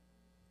prayers.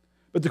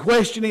 But the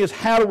question is,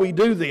 how do we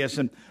do this?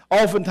 And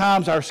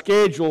oftentimes our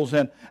schedules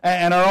and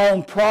our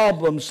own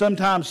problems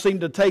sometimes seem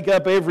to take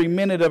up every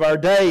minute of our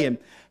day. And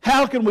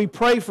how can we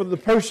pray for the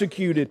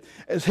persecuted,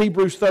 as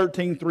Hebrews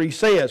 13:3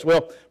 says?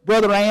 Well,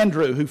 Brother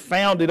Andrew, who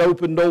founded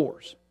Open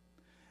Doors,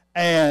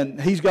 and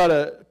he's got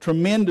a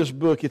tremendous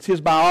book. It's his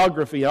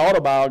biography,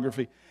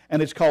 autobiography,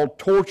 and it's called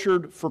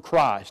Tortured for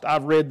Christ.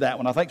 I've read that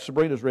one. I think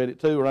Sabrina's read it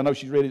too, or I know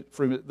she's read it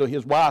from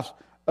his wife's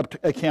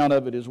account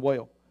of it as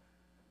well.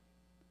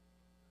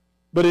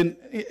 But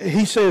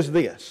he says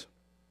this: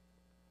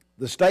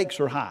 the stakes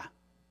are high.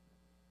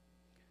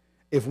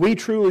 If we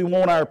truly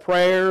want our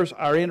prayers,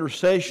 our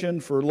intercession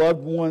for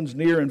loved ones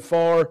near and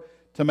far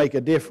to make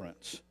a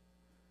difference,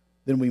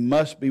 then we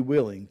must be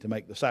willing to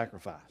make the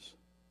sacrifice.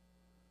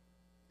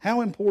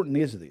 How important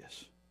is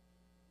this?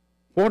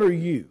 What are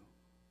you?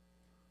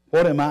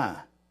 What am I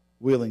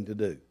willing to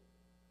do?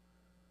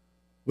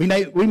 We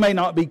may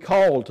not be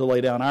called to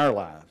lay down our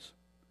lives,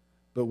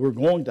 but we're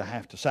going to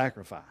have to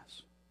sacrifice.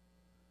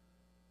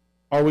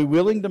 Are we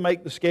willing to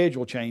make the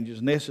schedule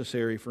changes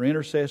necessary for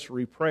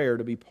intercessory prayer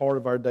to be part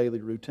of our daily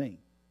routine?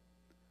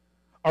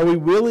 Are we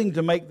willing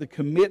to make the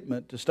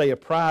commitment to stay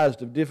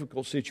apprised of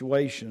difficult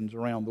situations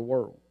around the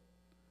world?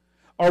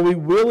 Are we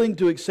willing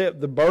to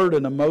accept the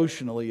burden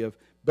emotionally of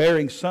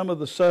bearing some of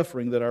the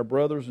suffering that our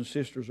brothers and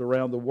sisters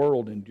around the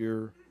world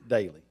endure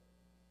daily?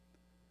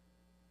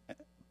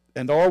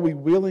 And are we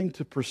willing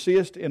to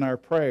persist in our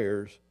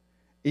prayers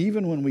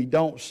even when we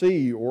don't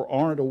see or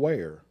aren't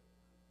aware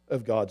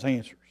of God's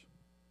answers?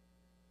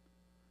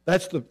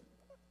 That's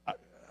I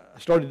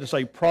started to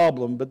say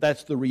problem, but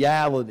that's the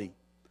reality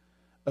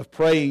of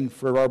praying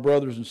for our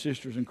brothers and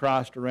sisters in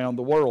Christ around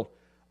the world.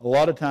 A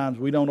lot of times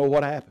we don't know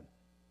what happened.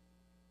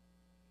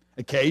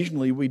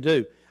 Occasionally we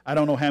do. I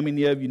don't know how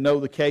many of you know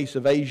the case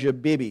of Asia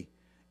Bibi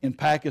in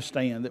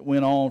Pakistan that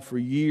went on for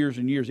years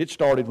and years. It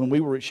started when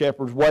we were at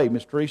Shepherd's Way.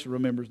 Miss Teresa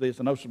remembers this.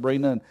 I know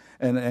Sabrina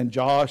and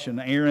Josh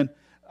and Aaron,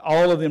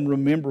 all of them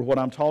remember what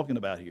I'm talking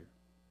about here.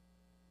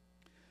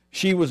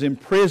 She was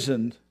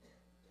imprisoned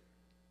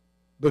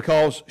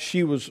because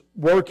she was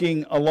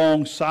working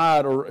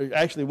alongside, or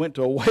actually went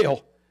to a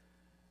well,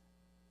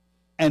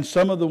 And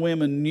some of the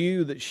women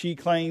knew that she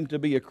claimed to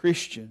be a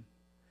Christian,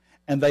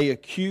 and they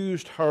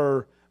accused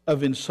her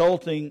of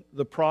insulting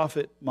the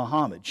Prophet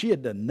Muhammad. She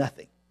had done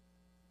nothing.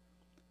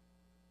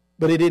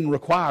 But it didn't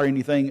require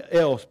anything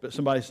else but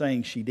somebody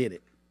saying she did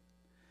it.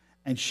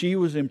 And she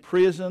was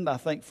imprisoned, I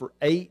think, for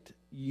 8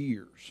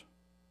 years.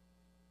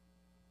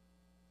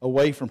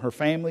 Away from her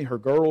family. Her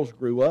girls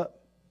grew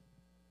up.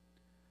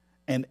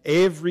 And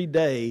every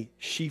day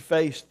she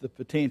faced the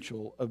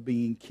potential of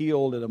being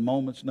killed at a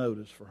moment's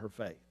notice for her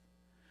faith.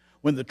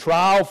 When the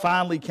trial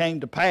finally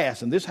came to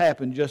pass, and this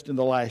happened just in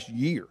the last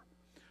year,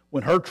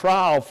 when her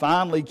trial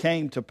finally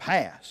came to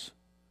pass,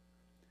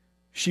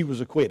 she was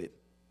acquitted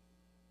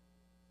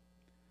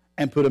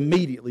and put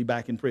immediately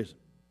back in prison.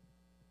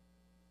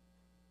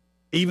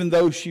 Even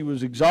though she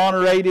was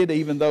exonerated,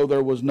 even though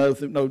there was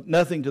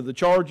nothing to the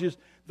charges,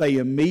 they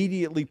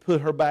immediately put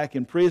her back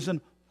in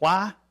prison.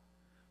 Why?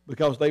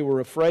 Because they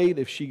were afraid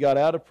if she got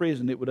out of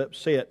prison, it would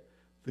upset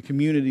the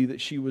community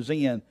that she was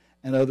in,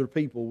 and other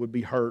people would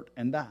be hurt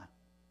and die.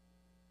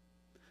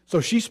 So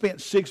she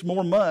spent 6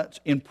 more months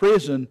in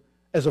prison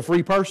as a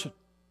free person.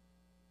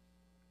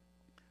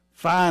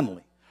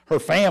 Finally, her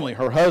family,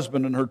 her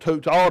husband and her 2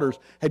 daughters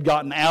had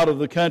gotten out of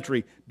the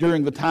country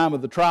during the time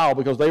of the trial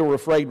because they were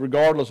afraid,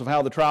 regardless of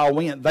how the trial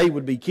went, they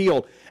would be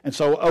killed. And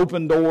so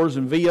Open Doors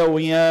and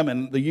VOM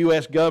and the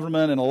U.S.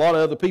 government and a lot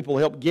of other people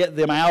helped get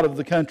them out of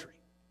the country.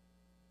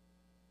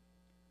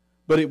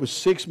 But it was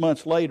 6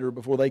 months later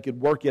before they could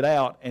work it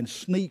out and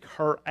sneak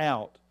her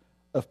out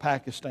of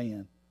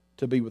Pakistan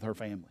to be with her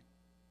family.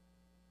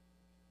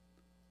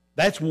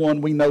 That's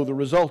one we know the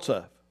results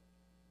of.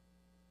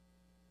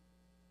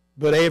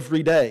 But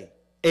every day,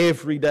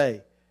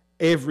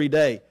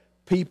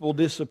 people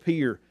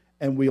disappear,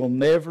 and we'll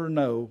never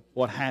know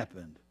what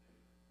happened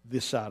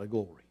this side of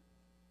glory.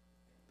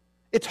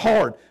 It's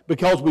hard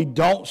because we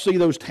don't see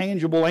those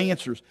tangible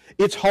answers.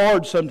 It's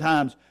hard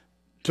sometimes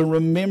to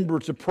remember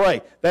to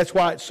pray. That's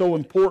why it's so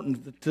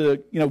important to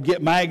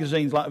get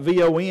magazines like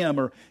VOM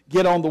or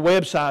get on the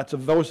websites of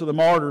Voice of the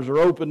Martyrs or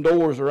Open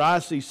Doors or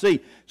ICC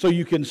so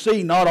you can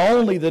see not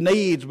only the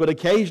needs, but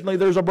occasionally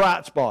there's a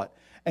bright spot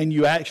and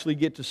you actually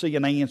get to see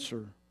an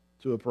answer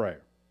to a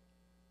prayer.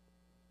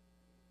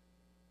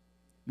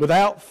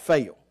 Without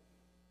fail,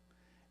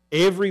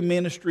 every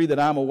ministry that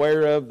I'm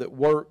aware of that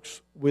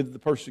works with the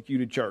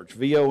persecuted church,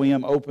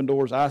 VOM, Open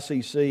Doors,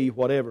 ICC,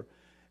 whatever,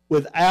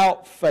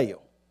 without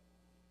fail,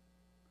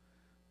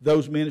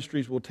 those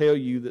ministries will tell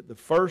you that the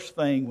first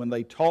thing when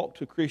they talk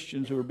to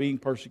Christians who are being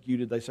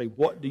persecuted, they say,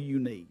 "What do you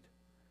need?"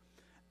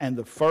 And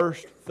the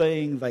first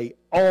thing they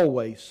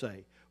always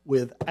say,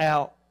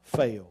 without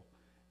fail,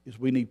 is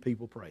we need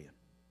people praying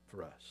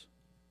for us.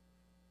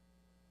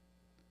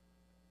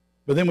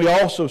 But then we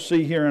also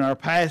see here in our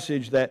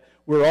passage that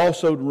we're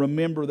also to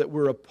remember that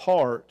we're a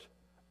part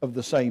of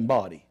the same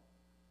body.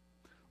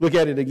 Look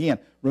at it again.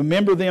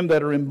 Remember them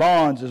that are in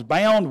bonds as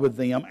bound with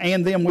them,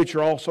 and them which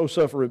are also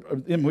suffer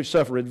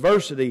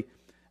adversity,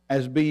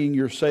 as being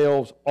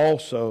yourselves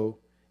also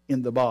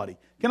in the body.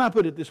 Can I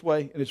put it this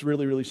way? And it's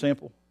really, really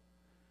simple.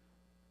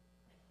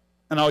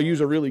 And I'll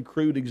use a really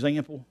crude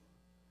example.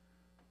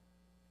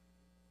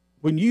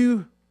 When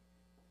you,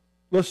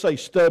 let's say,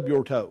 stub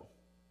your toe,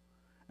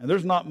 and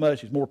there's not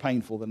much that's more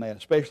painful than that,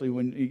 especially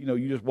when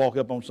you just walk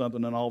up on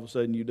something and all of a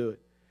sudden you do it.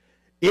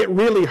 It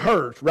really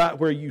hurts right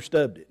where you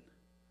stubbed it.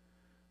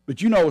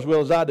 But you know as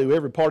well as I do,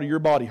 every part of your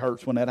body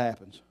hurts when that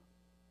happens.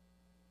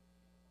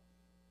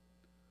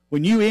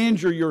 When you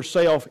injure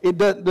yourself, it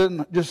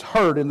doesn't just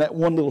hurt in that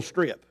one little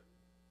strip.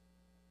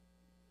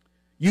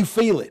 You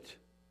feel it.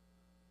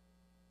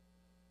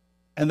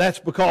 And that's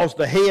because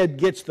the head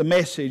gets the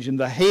message, and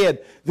the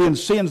head then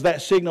sends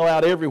that signal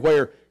out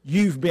everywhere.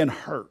 You've been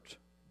hurt.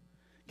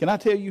 Can I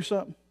tell you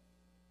something?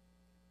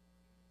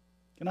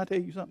 Can I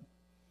tell you something?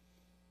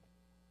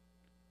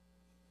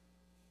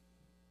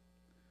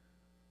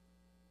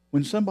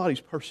 When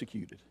somebody's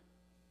persecuted,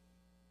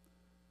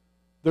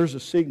 there's a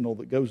signal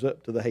that goes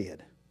up to the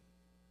head.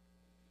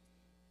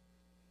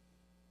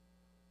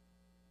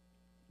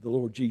 The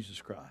Lord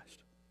Jesus Christ.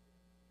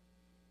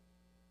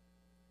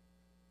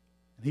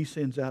 And He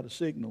sends out a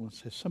signal and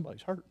says,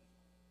 somebody's hurt.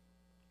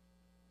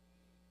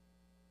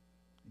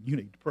 And you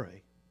need to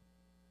pray.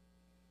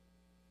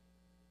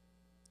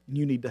 And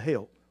you need to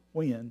help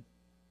when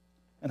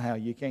and how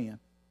you can.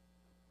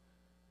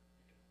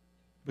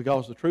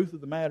 Because the truth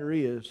of the matter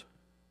is,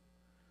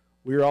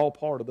 we're all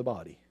part of the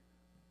body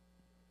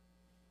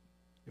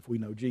if we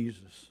know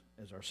Jesus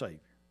as our Savior.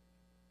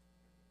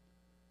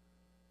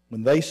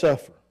 When they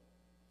suffer,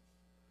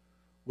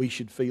 we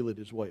should feel it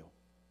as well.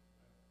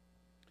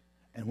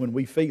 And when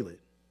we feel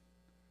it,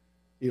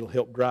 it'll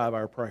help drive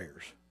our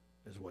prayers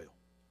as well.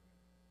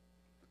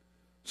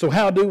 So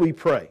how do we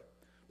pray?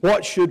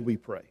 What should we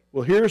pray?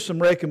 Well, here are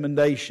some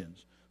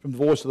recommendations from the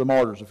Voice of the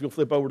Martyrs. If you'll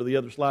flip over to the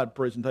other slide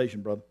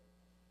presentation, brother.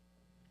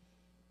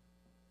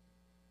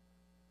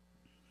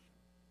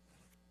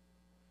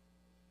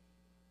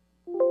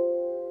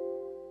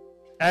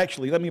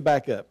 Actually, let me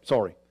back up.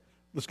 Sorry.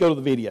 Let's go to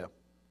the video.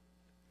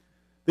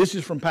 This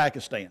is from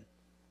Pakistan.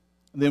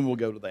 And then we'll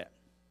go to that.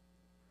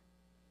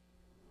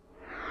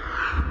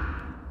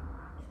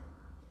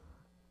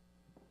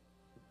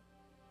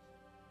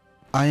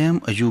 I am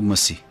Ayub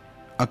Masih,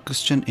 a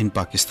Christian in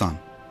Pakistan.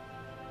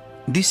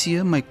 This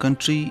year my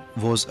country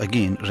was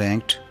again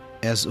ranked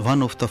as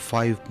one of the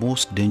 5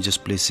 most dangerous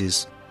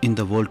places in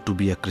the world to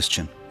be a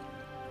Christian.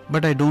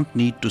 But I don't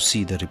need to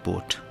see the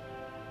report,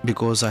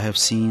 because I have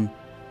seen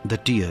the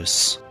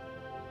tears,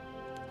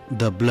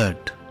 the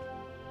blood,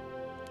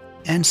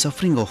 and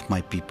suffering of my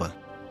people.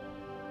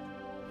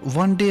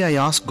 One day I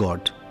asked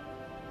God,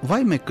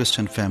 why my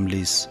Christian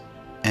families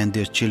and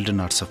their children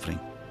are suffering?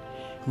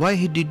 Why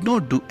He did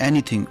not do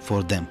anything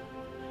for them,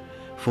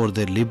 for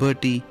their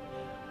liberty,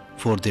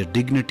 for their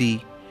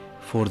dignity,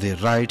 for their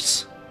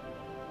rights,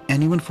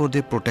 and even for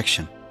their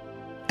protection.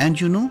 And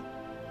you know,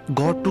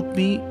 God took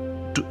me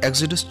to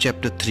Exodus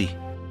chapter 3.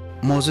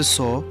 Moses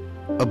saw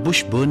a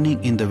bush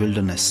burning in the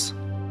wilderness.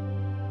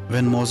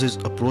 When Moses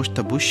approached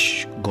the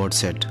bush, God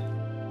said,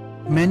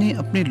 मैंने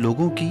अपने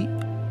लोगों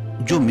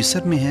की जो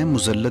मिस्र में हैं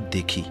मुज़ल्लत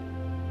देखी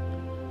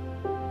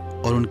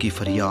और उनकी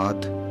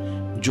फरियाद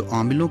जो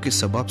आमिलों के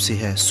सबब से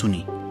है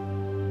सुनी,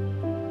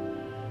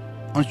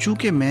 और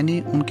चूंकि मैंने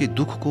उनके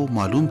दुख को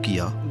मालूम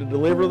किया,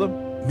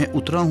 मैं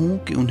उतरा हूं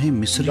कि उन्हें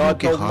मिस्रियों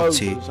के हाथ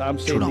से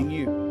छुड़ाऊं.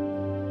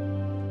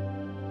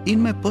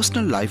 In my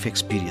personal life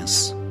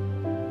experience,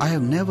 I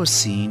have never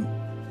seen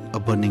a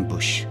burning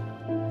bush,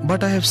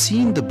 but I have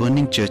seen the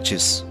burning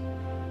churches,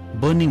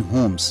 burning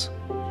homes,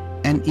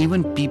 and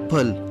even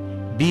people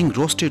being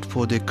roasted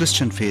for their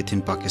Christian faith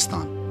in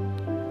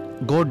Pakistan.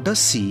 God does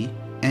see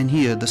and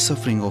hear the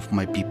suffering of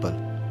my people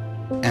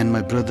and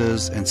my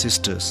brothers and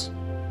sisters.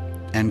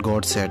 And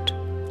God said,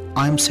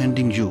 I am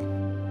sending you.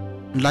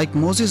 Like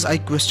Moses, I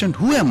questioned,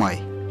 who am I?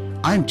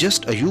 I am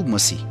just Ayub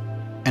Masih,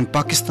 and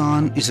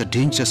Pakistan is a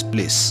dangerous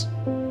place.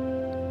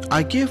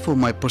 I care for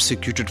my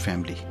persecuted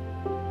family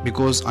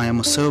because I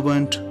am a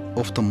servant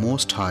of the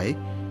Most High,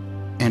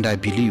 and I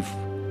believe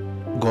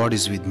God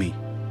is with me.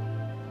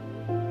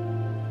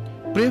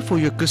 Pray for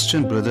your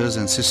Christian brothers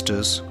and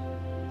sisters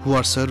who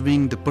are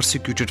serving the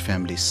persecuted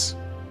families,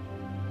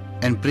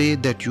 and pray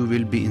that you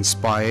will be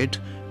inspired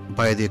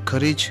by their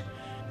courage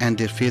and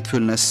their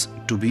faithfulness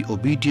to be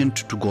obedient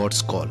to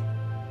God's call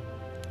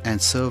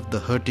and serve the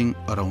hurting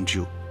around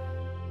you.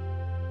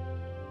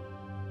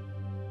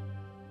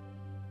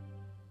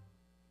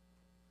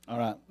 All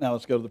right, now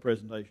let's go to the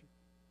presentation.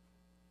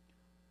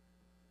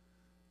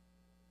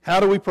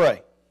 How do we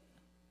pray?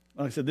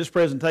 Like I said, this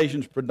presentation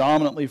is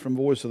predominantly from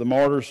Voice of the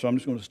Martyrs, so I'm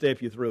just going to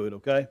step you through it,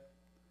 okay?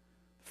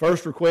 The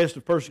first request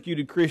of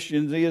persecuted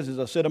Christians is, as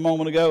I said a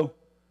moment ago,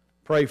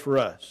 pray for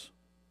us.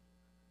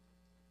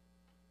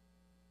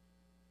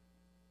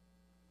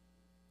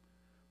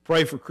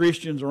 Pray for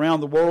Christians around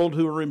the world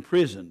who are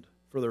imprisoned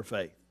for their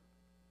faith.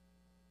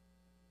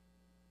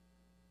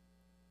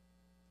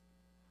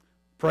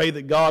 Pray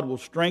that God will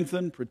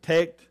strengthen,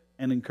 protect,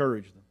 and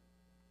encourage them.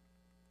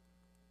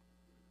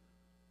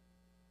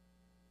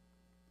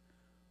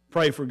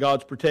 Pray for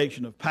God's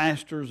protection of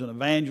pastors and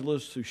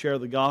evangelists who share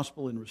the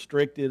gospel in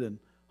restricted and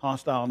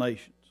hostile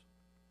nations.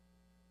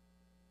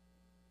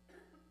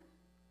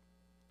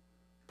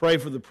 Pray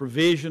for the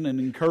provision and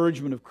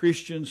encouragement of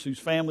Christians whose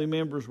family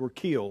members were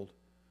killed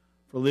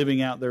for living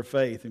out their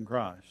faith in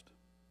Christ.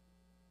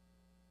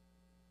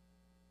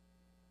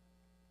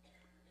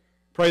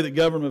 Pray that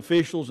government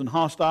officials in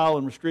hostile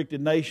and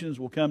restricted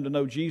nations will come to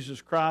know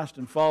Jesus Christ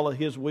and follow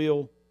His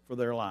will for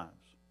their lives.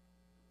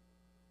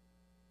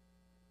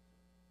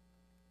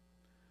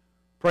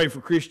 Pray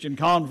for Christian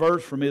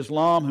converts from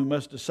Islam who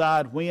must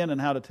decide when and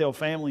how to tell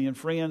family and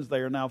friends they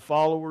are now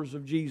followers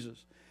of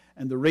Jesus.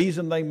 And the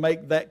reason they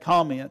make that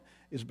comment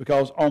is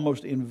because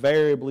almost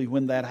invariably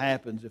when that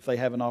happens, if they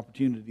have an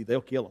opportunity,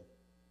 they'll kill them.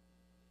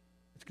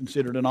 It's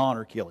considered an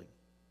honor killing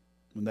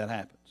when that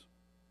happens.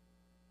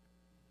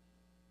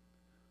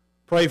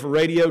 Pray for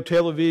radio,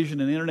 television,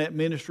 and internet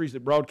ministries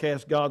that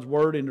broadcast God's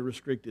Word into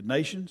restricted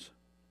nations.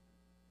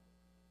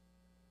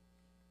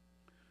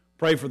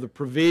 Pray for the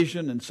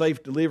provision and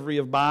safe delivery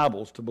of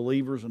Bibles to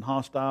believers in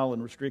hostile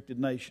and restricted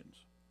nations.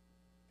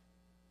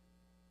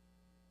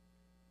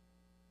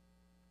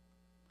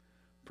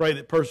 Pray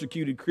that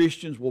persecuted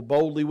Christians will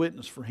boldly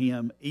witness for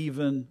Him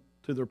even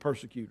to their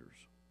persecutors.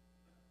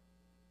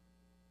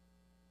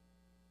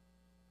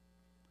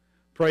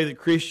 Pray that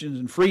Christians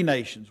in free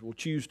nations will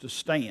choose to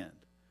stand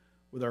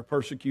with our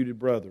persecuted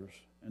brothers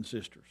and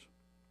sisters.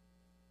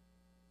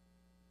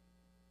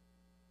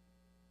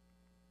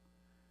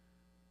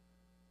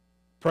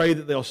 Pray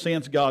that they'll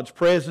sense God's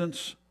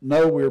presence,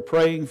 know we're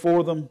praying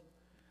for them,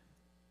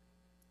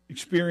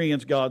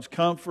 experience God's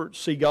comfort,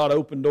 see God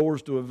open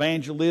doors to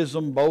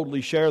evangelism, boldly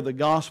share the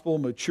gospel,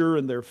 mature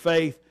in their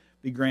faith,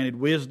 be granted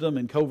wisdom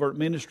in covert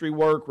ministry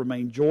work,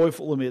 remain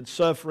joyful amid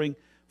suffering,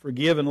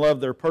 forgive and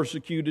love their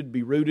persecuted,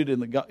 be rooted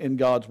in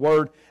God's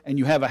Word. And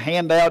you have a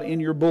handout in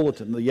your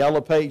bulletin, the yellow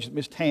page that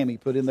Miss Tammy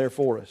put in there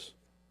for us,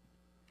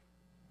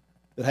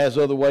 that has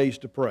other ways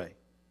to pray.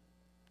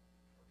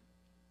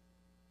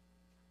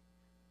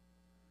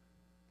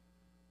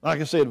 Like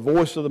I said,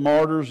 Voice of the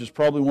Martyrs is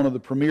probably one of the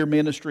premier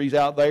ministries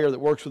out there that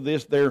works with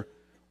this. Their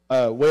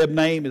web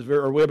name is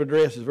or web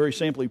address is very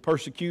simply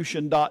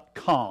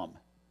persecution.com.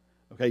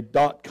 Okay,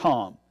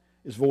 .com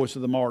is Voice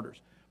of the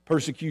Martyrs.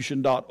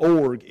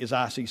 Persecution.org is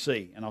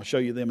ICC, and I'll show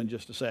you them in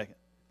just a second.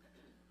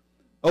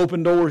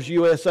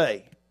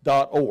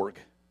 OpenDoorsUSA.org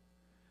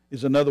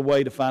is another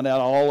way to find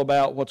out all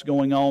about what's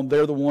going on.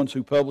 They're the ones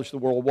who publish the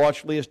World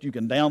Watch List. You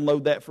can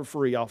download that for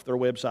free off their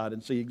website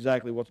and see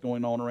exactly what's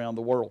going on around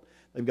the world.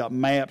 They've got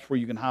maps where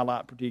you can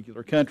highlight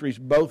particular countries.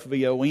 Both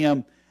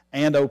VOM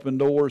and Open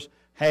Doors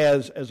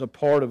has, as a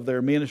part of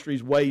their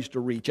ministries, ways to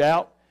reach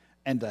out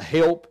and to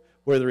help,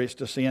 whether it's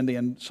to send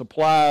in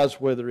supplies,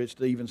 whether it's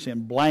to even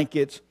send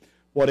blankets,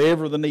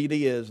 whatever the need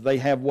is. They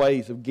have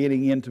ways of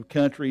getting into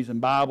countries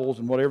and Bibles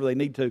and whatever they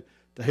need to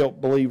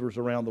help believers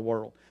around the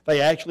world. They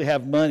actually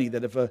have money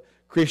that if a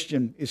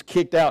Christian is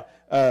kicked out,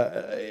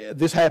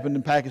 this happened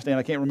in Pakistan.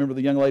 I can't remember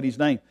the young lady's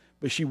name,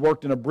 but she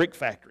worked in a brick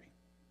factory.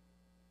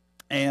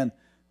 And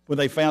when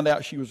they found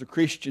out she was a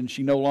Christian,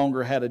 she no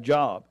longer had a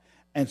job.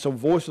 And so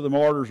Voice of the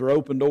Martyrs, or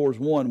Open Doors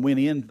One, went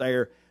in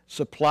there,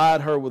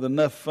 supplied her with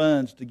enough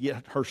funds to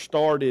get her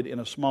started in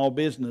a small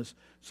business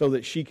so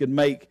that she could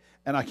make,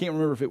 and I can't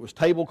remember if it was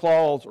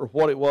tablecloths or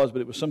what it was,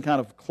 but it was some kind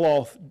of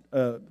cloth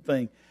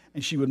thing.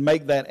 And she would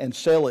make that and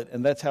sell it,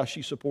 and that's how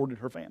she supported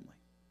her family.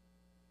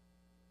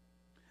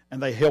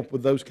 And they help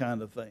with those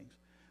kind of things.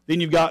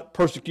 Then you've got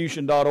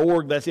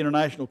persecution.org, that's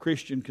International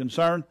Christian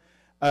Concern.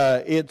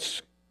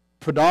 It's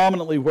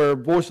predominantly where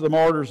Voice of the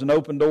Martyrs and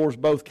Open Doors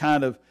both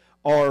kind of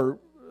are,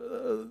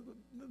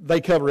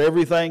 they cover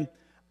everything.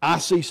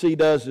 ICC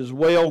does as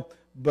well,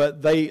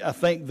 but I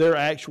think their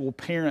actual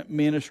parent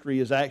ministry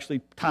is actually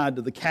tied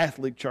to the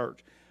Catholic Church.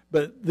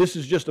 But this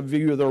is just a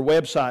view of their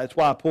website. That's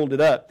why I pulled it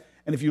up.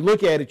 And if you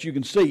look at it, you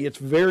can see it's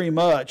very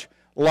much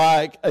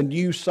like a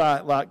news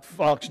site like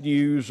Fox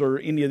News or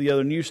any of the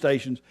other news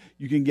stations.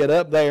 You can get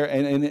up there,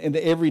 and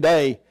every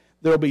day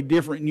there will be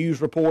different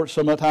news reports.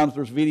 Sometimes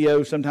there's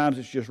videos, sometimes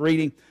it's just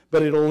reading,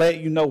 but it'll let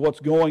you know what's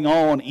going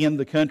on in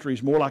the country.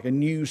 It's more like a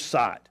news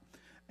site.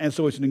 And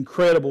so it's an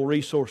incredible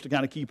resource to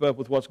kind of keep up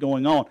with what's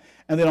going on.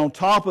 And then on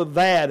top of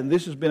that, and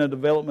this has been a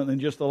development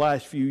in just the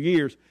last few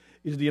years,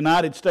 is the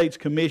United States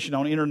Commission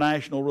on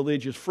International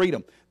Religious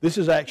Freedom. This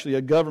is actually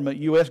a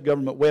U.S.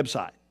 government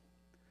website.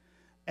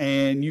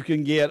 And you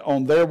can get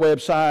on their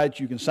website,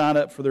 you can sign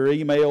up for their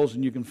emails,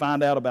 and you can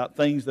find out about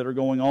things that are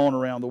going on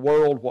around the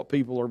world, what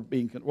people are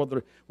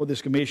what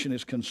this commission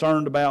is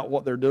concerned about,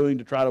 what they're doing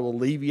to try to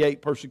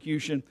alleviate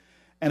persecution.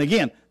 And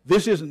again,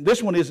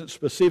 this one isn't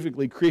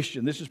specifically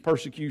Christian. This is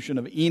persecution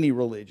of any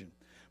religion.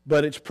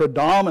 But it's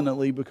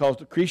predominantly because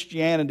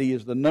Christianity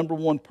is the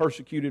 #1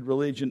 persecuted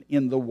religion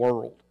in the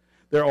world.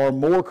 There are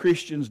more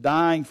Christians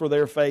dying for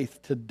their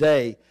faith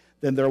today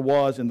than there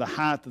was in the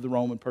height of the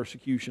Roman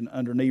persecution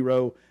under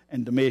Nero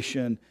and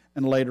Domitian,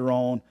 and later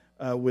on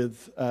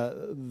with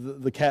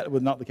not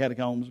the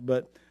catacombs,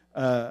 but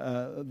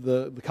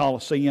the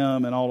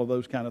Colosseum and all of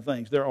those kind of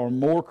things. There are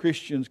more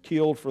Christians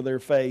killed for their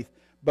faith,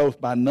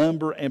 both by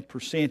number and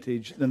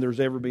percentage, than there's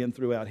ever been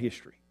throughout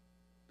history.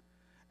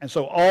 And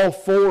so all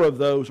four of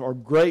those are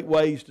great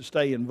ways to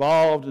stay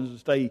involved and to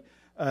stay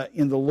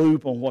in the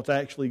loop on what's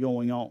actually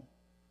going on.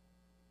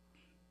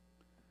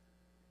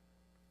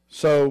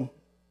 So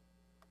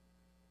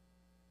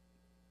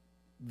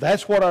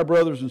that's what our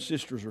brothers and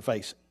sisters are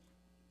facing.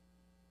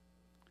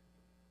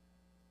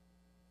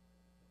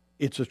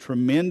 It's a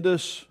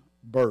tremendous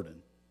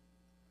burden,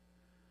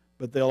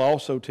 but they'll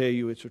also tell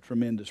you it's a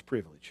tremendous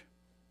privilege.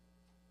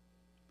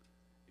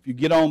 If you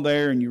get on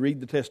there and you read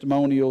the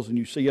testimonials and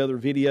you see other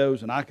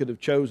videos, and I could have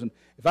chosen,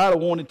 if I'd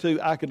have wanted to,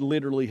 I could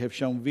literally have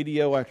shown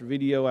video after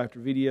video after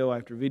video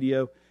after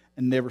video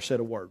and never said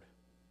a word.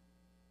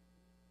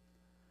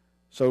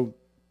 So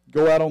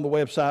go out on the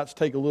websites,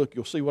 take a look,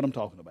 you'll see what I'm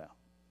talking about.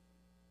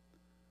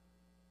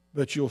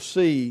 But you'll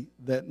see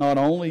that not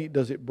only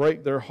does it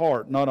break their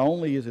heart, not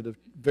only is it of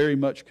very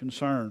much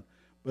concern,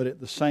 but at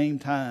the same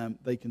time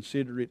they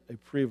consider it a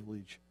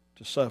privilege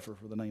to suffer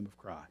for the name of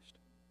Christ.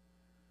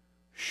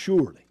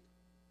 Surely,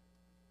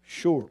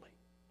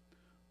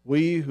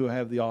 we who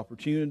have the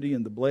opportunity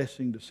and the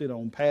blessing to sit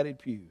on padded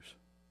pews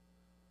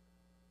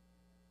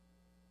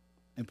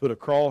and put a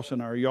cross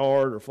in our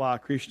yard or fly a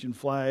Christian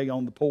flag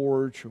on the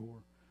porch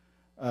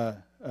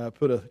or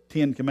put a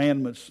Ten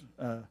Commandments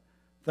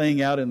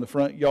thing out in the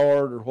front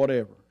yard or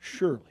whatever,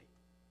 surely.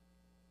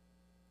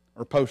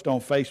 Or post on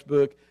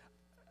Facebook,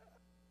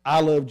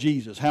 I love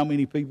Jesus. How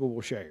many people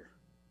will share?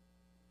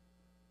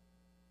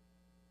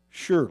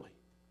 Surely,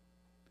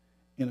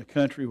 in a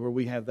country where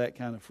we have that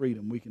kind of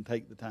freedom, we can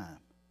take the time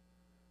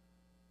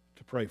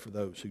to pray for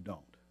those who don't.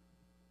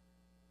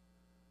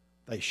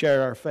 They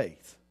share our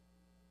faith,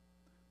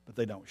 but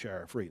they don't share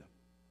our freedom.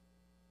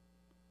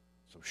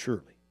 So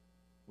surely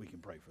we can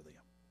pray for them.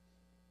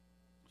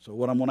 So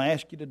what I'm going to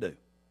ask you to do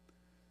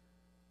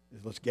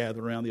is let's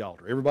gather around the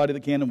altar. Everybody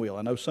that can and will.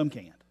 I know some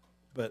can't,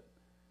 but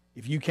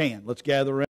if you can, let's gather around.